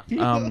 true, yeah.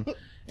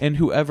 And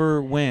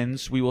whoever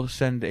wins, we will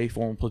send a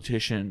formal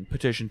petition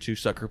to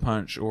Sucker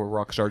Punch or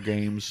Rockstar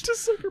Games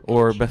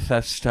or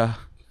Bethesda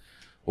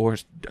or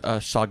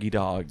Soggy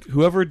Dog.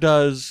 Whoever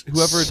does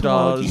the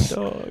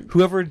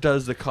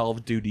Call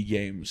of Duty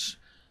games.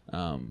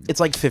 It's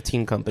like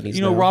 15 companies.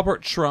 You know, now.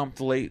 Robert Trump,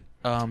 the late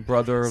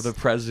brother of the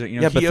president. You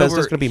know, Yeah,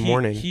 Bethesda's gonna be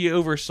mourning. He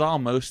oversaw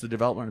most of the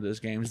development of those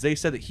games. They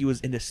said that he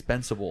was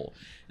indispensable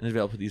in the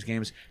development of these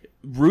games.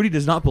 Rudy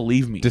does not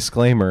believe me.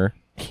 Disclaimer.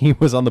 He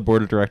was on the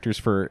board of directors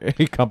for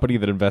a company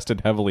that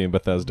invested heavily in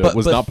Bethesda. But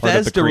Was not part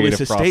of the Bethesda creative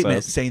released a statement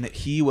process. saying that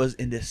he was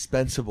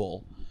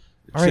indispensable.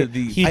 All right.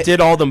 He did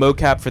all the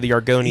mocap for the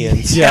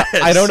Argonians. Yeah,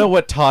 I don't know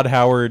what Todd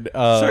Howard...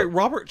 Sorry,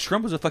 Robert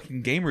Trump was a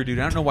fucking gamer, dude.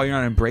 I don't know why you're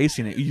not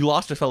embracing it. You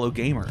lost a fellow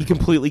gamer. He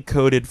completely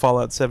coded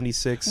Fallout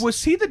 76.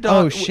 Was he the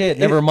dog? Oh, shit.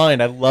 Never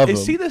mind. I love him.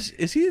 Is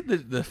he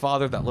the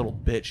father of that little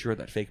bitch who wrote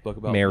that fake book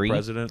about Mary? the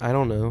president? I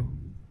don't know.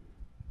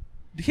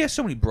 He has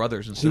so many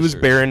brothers and He sisters.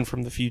 was Baron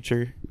from the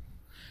future.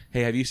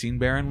 Hey, have you seen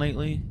Baron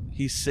lately?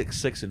 He's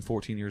 6'6" and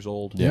 14 years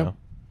old. Yeah.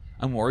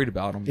 I'm worried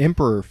about him.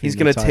 Emperor. He's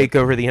going to take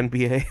over the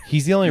NBA.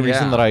 He's the only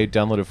reason Yeah. that I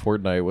downloaded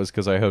Fortnite was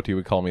because I hoped he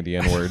would call me the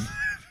N-word.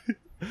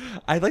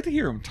 I'd like to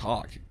hear him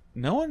talk.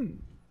 No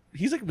one...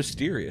 He's like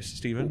mysterious,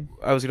 Steven.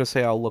 I was going to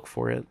say I'll look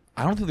for it.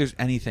 I don't think there's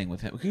anything with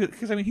him.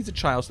 Because, I mean, he's a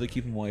child, so they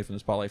keep him away from the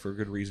spotlight for a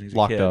good reason. He's a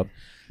Locked kid. up.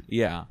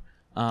 Yeah.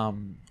 Well,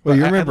 but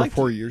you I'd remember like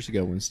 4 years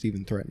ago when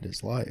Steven threatened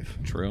his life.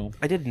 True.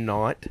 I did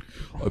not.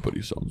 I bet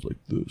he sounds like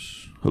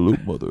this. Hello,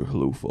 mother.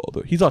 Hello,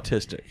 father. He's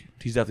autistic.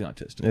 He's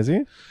definitely autistic. Is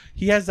he?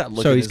 He has that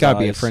look So in he's his got to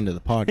be a eyes. friend of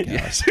the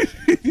podcast.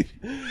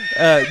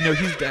 No,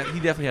 he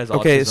definitely has autism.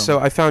 Okay, so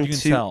I found you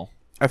can two. tell.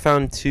 I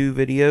found 2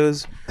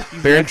 videos.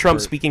 He's Baron an Trump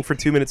expert. speaking for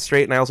 2 minutes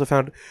straight, and I also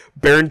found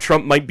Baron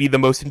Trump might be the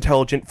most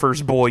intelligent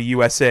first boy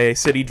USA.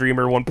 City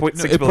Dreamer, 1.6 No,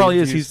 billion it probably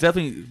is. views. He's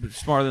definitely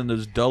smarter than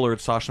those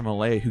dullard Sasha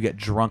Malay who get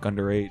drunk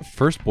underage.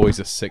 First Boy's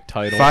a sick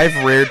title.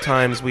 5 rare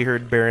times we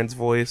heard Baron's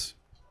voice.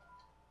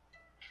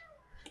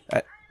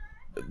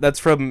 That's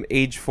from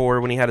age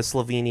 4 when he had a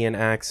Slovenian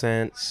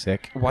accent.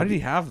 Sick. Why did he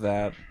have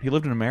that? He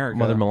lived in America.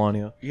 Mother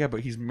Melania. Yeah, but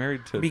he's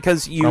married to...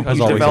 Because you Trump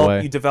is always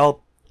away.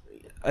 develop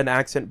an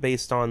accent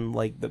based on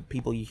like the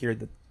people you hear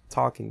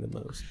talking the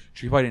most.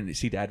 She probably didn't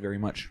see Dad very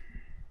much.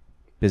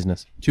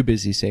 Business. Too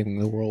busy saving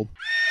the world.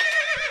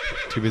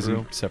 Too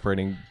busy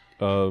separating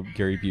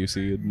Gary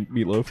Busey and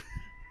Meatloaf.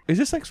 Is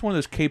this like one of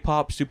those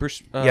K-pop super?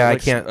 Yeah, I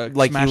can't.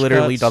 He smash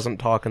literally cuts doesn't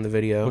talk in the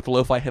video. with the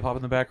lo-fi hip hop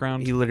in the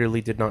background. He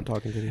literally did not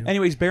talk in the video.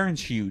 Anyways,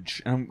 Baron's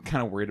huge, and I'm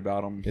kind of worried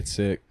about him. It's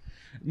sick.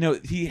 No,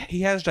 he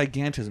has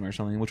gigantism or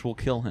something, which will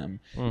kill him.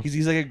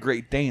 He's like a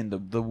Great Dane.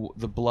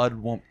 The blood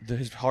won't.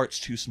 His heart's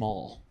too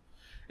small.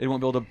 It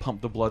won't be able to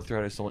pump the blood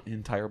throughout his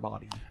entire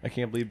body. I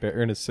can't believe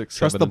Baron is 6'7"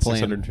 Trust the and plan.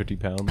 650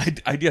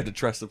 pounds. I do have to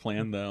trust the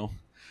plan though.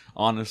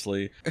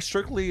 Honestly,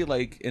 strictly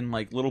like in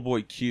like Little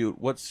Boy Cute.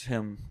 What's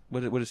him?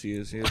 What is he?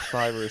 Is he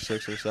 5 or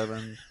 6 or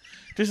 7?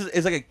 Just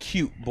it's like a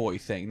cute boy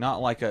thing,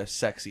 not like a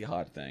sexy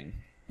hot thing.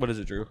 What is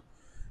it, Drew?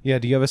 Yeah,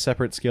 do you have a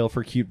separate scale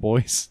for cute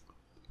boys?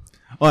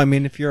 Well, I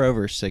mean, if you're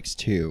over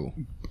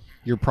 6'2",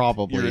 you're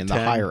probably You're a in the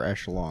 10. higher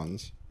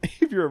echelons.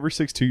 If you're over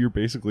 6'2", you're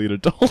basically an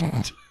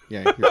adult.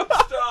 Yeah.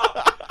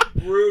 Stop,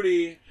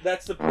 Rudy.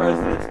 That's the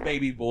president's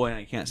baby boy, and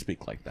I can't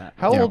speak like that.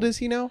 How Yeah. old is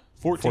he now?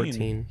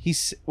 14.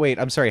 He's wait.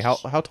 I'm sorry. How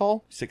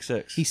tall?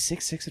 6'6". He's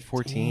 6'6" at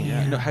 14.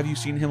 Yeah. No, have you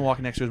seen him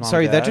walking next to his mom?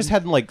 Sorry, and that dad? just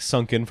hadn't like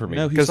sunk in for me.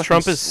 No, he's Because fucking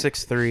Trump is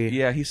 6'3".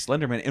 Yeah, he's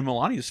Slenderman, and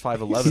Melania's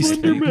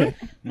 5'11".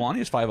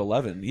 Melania's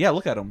 5'11". Yeah,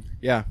 look at him.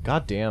 Yeah.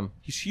 God damn.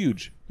 He's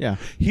huge. Yeah.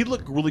 He'd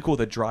look really cool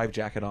with a drive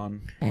jacket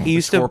on. He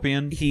used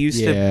Scorpion. He used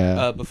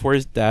Yeah. to before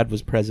his dad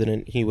was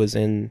president. He was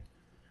in,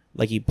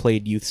 like, he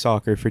played youth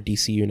soccer for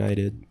DC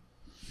United.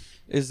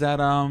 Is that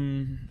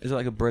is it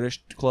like a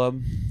British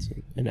club? It's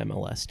an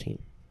MLS team.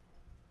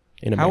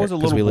 How was a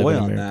little boy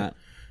on that?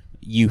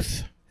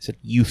 Youth. It's a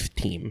youth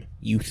team.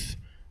 Youth.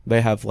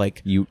 They have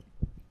like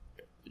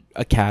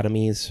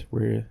academies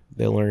where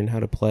they learn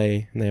how to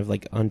play, and they have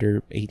like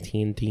under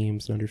 18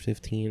 teams, under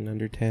 15,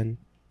 under 10.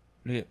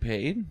 Do they get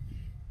paid?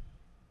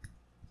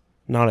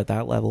 Not at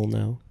that level,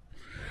 no.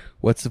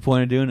 What's the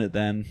point of doing it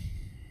then?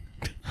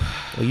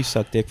 Well, you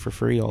suck dick for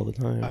free all the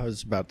time. I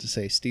was about to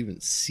say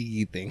Steven's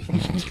seething.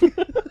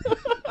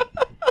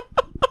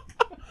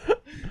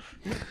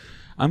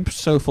 I'm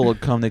so full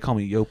of cum, they call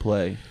me Yo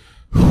Play.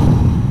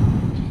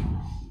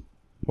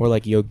 More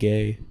like Yo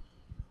Gay.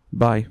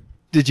 Bye.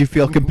 Did you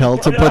feel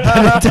compelled to put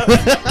that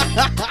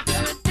into...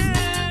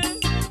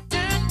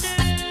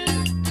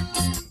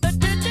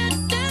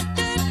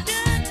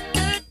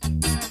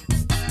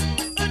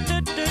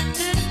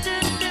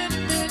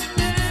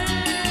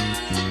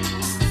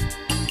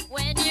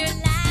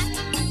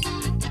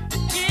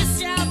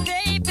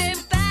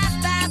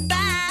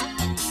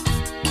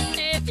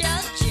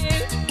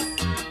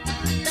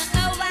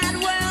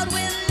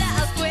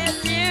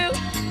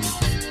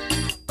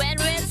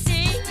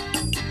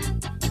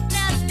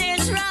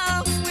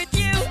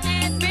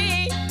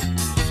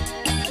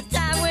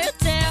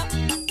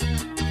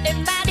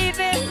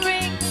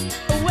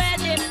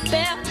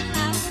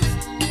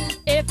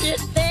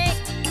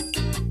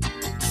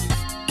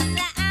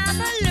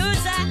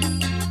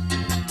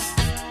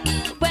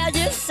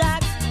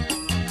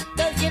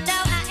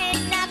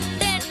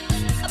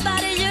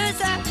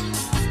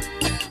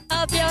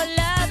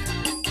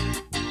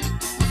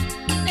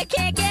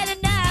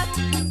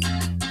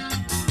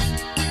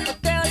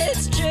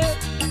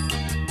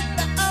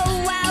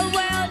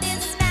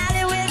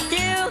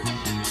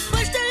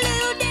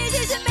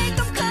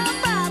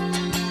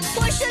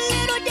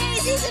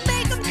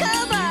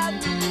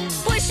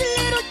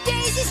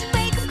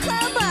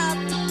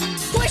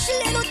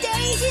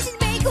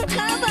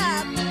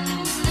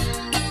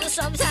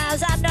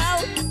 Sometimes I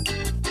know,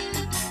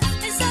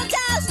 and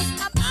sometimes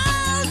I'm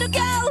on the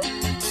go,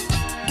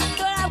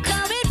 but I'm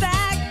coming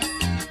back,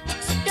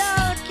 so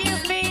don't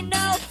give me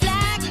no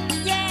flack,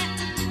 yeah,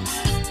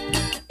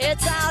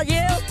 it's all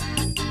you,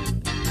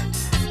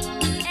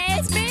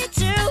 it's me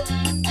too,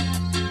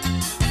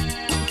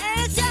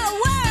 it's your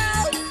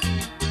world,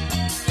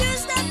 you're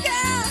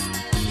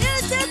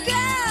the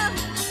girl,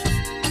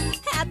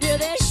 after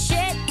this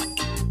shit,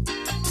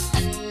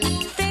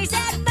 things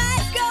that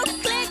might go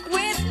click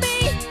with me.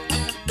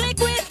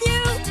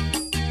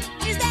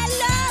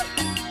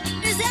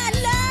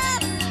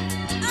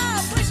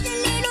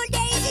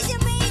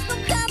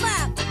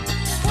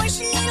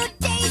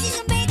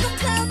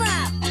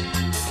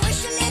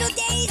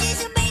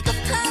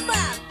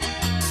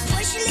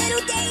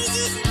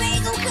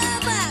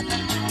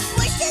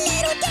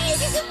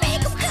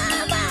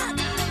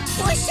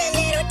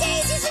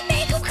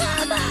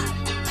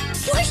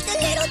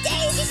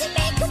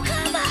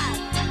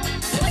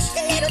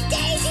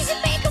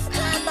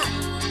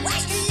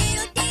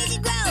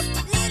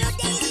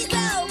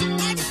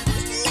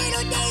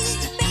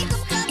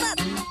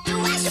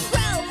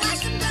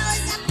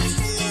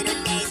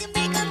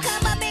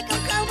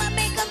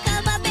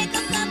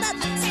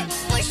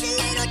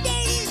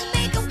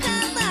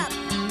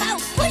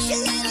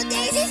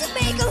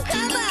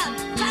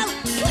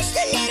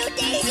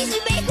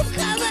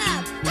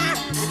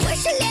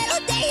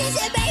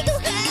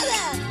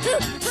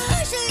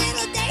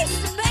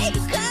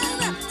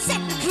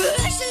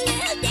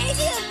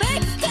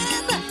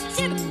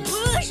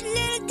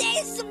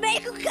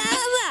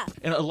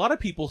 And a lot of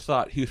people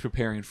thought he was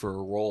preparing for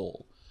a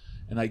role,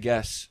 and I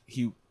guess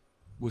he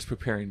was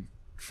preparing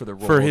for the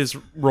role. For his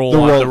role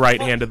on the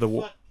right hand of the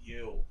wall.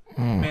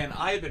 Man,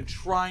 I have been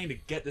trying to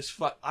get this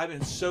I've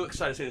been so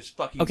excited to say this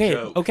fucking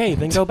joke. Okay,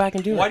 then go back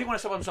and do it. Why do you want to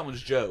step on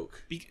someone's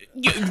joke?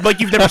 Like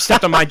you've never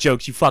stepped on my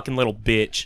jokes, you fucking little bitch.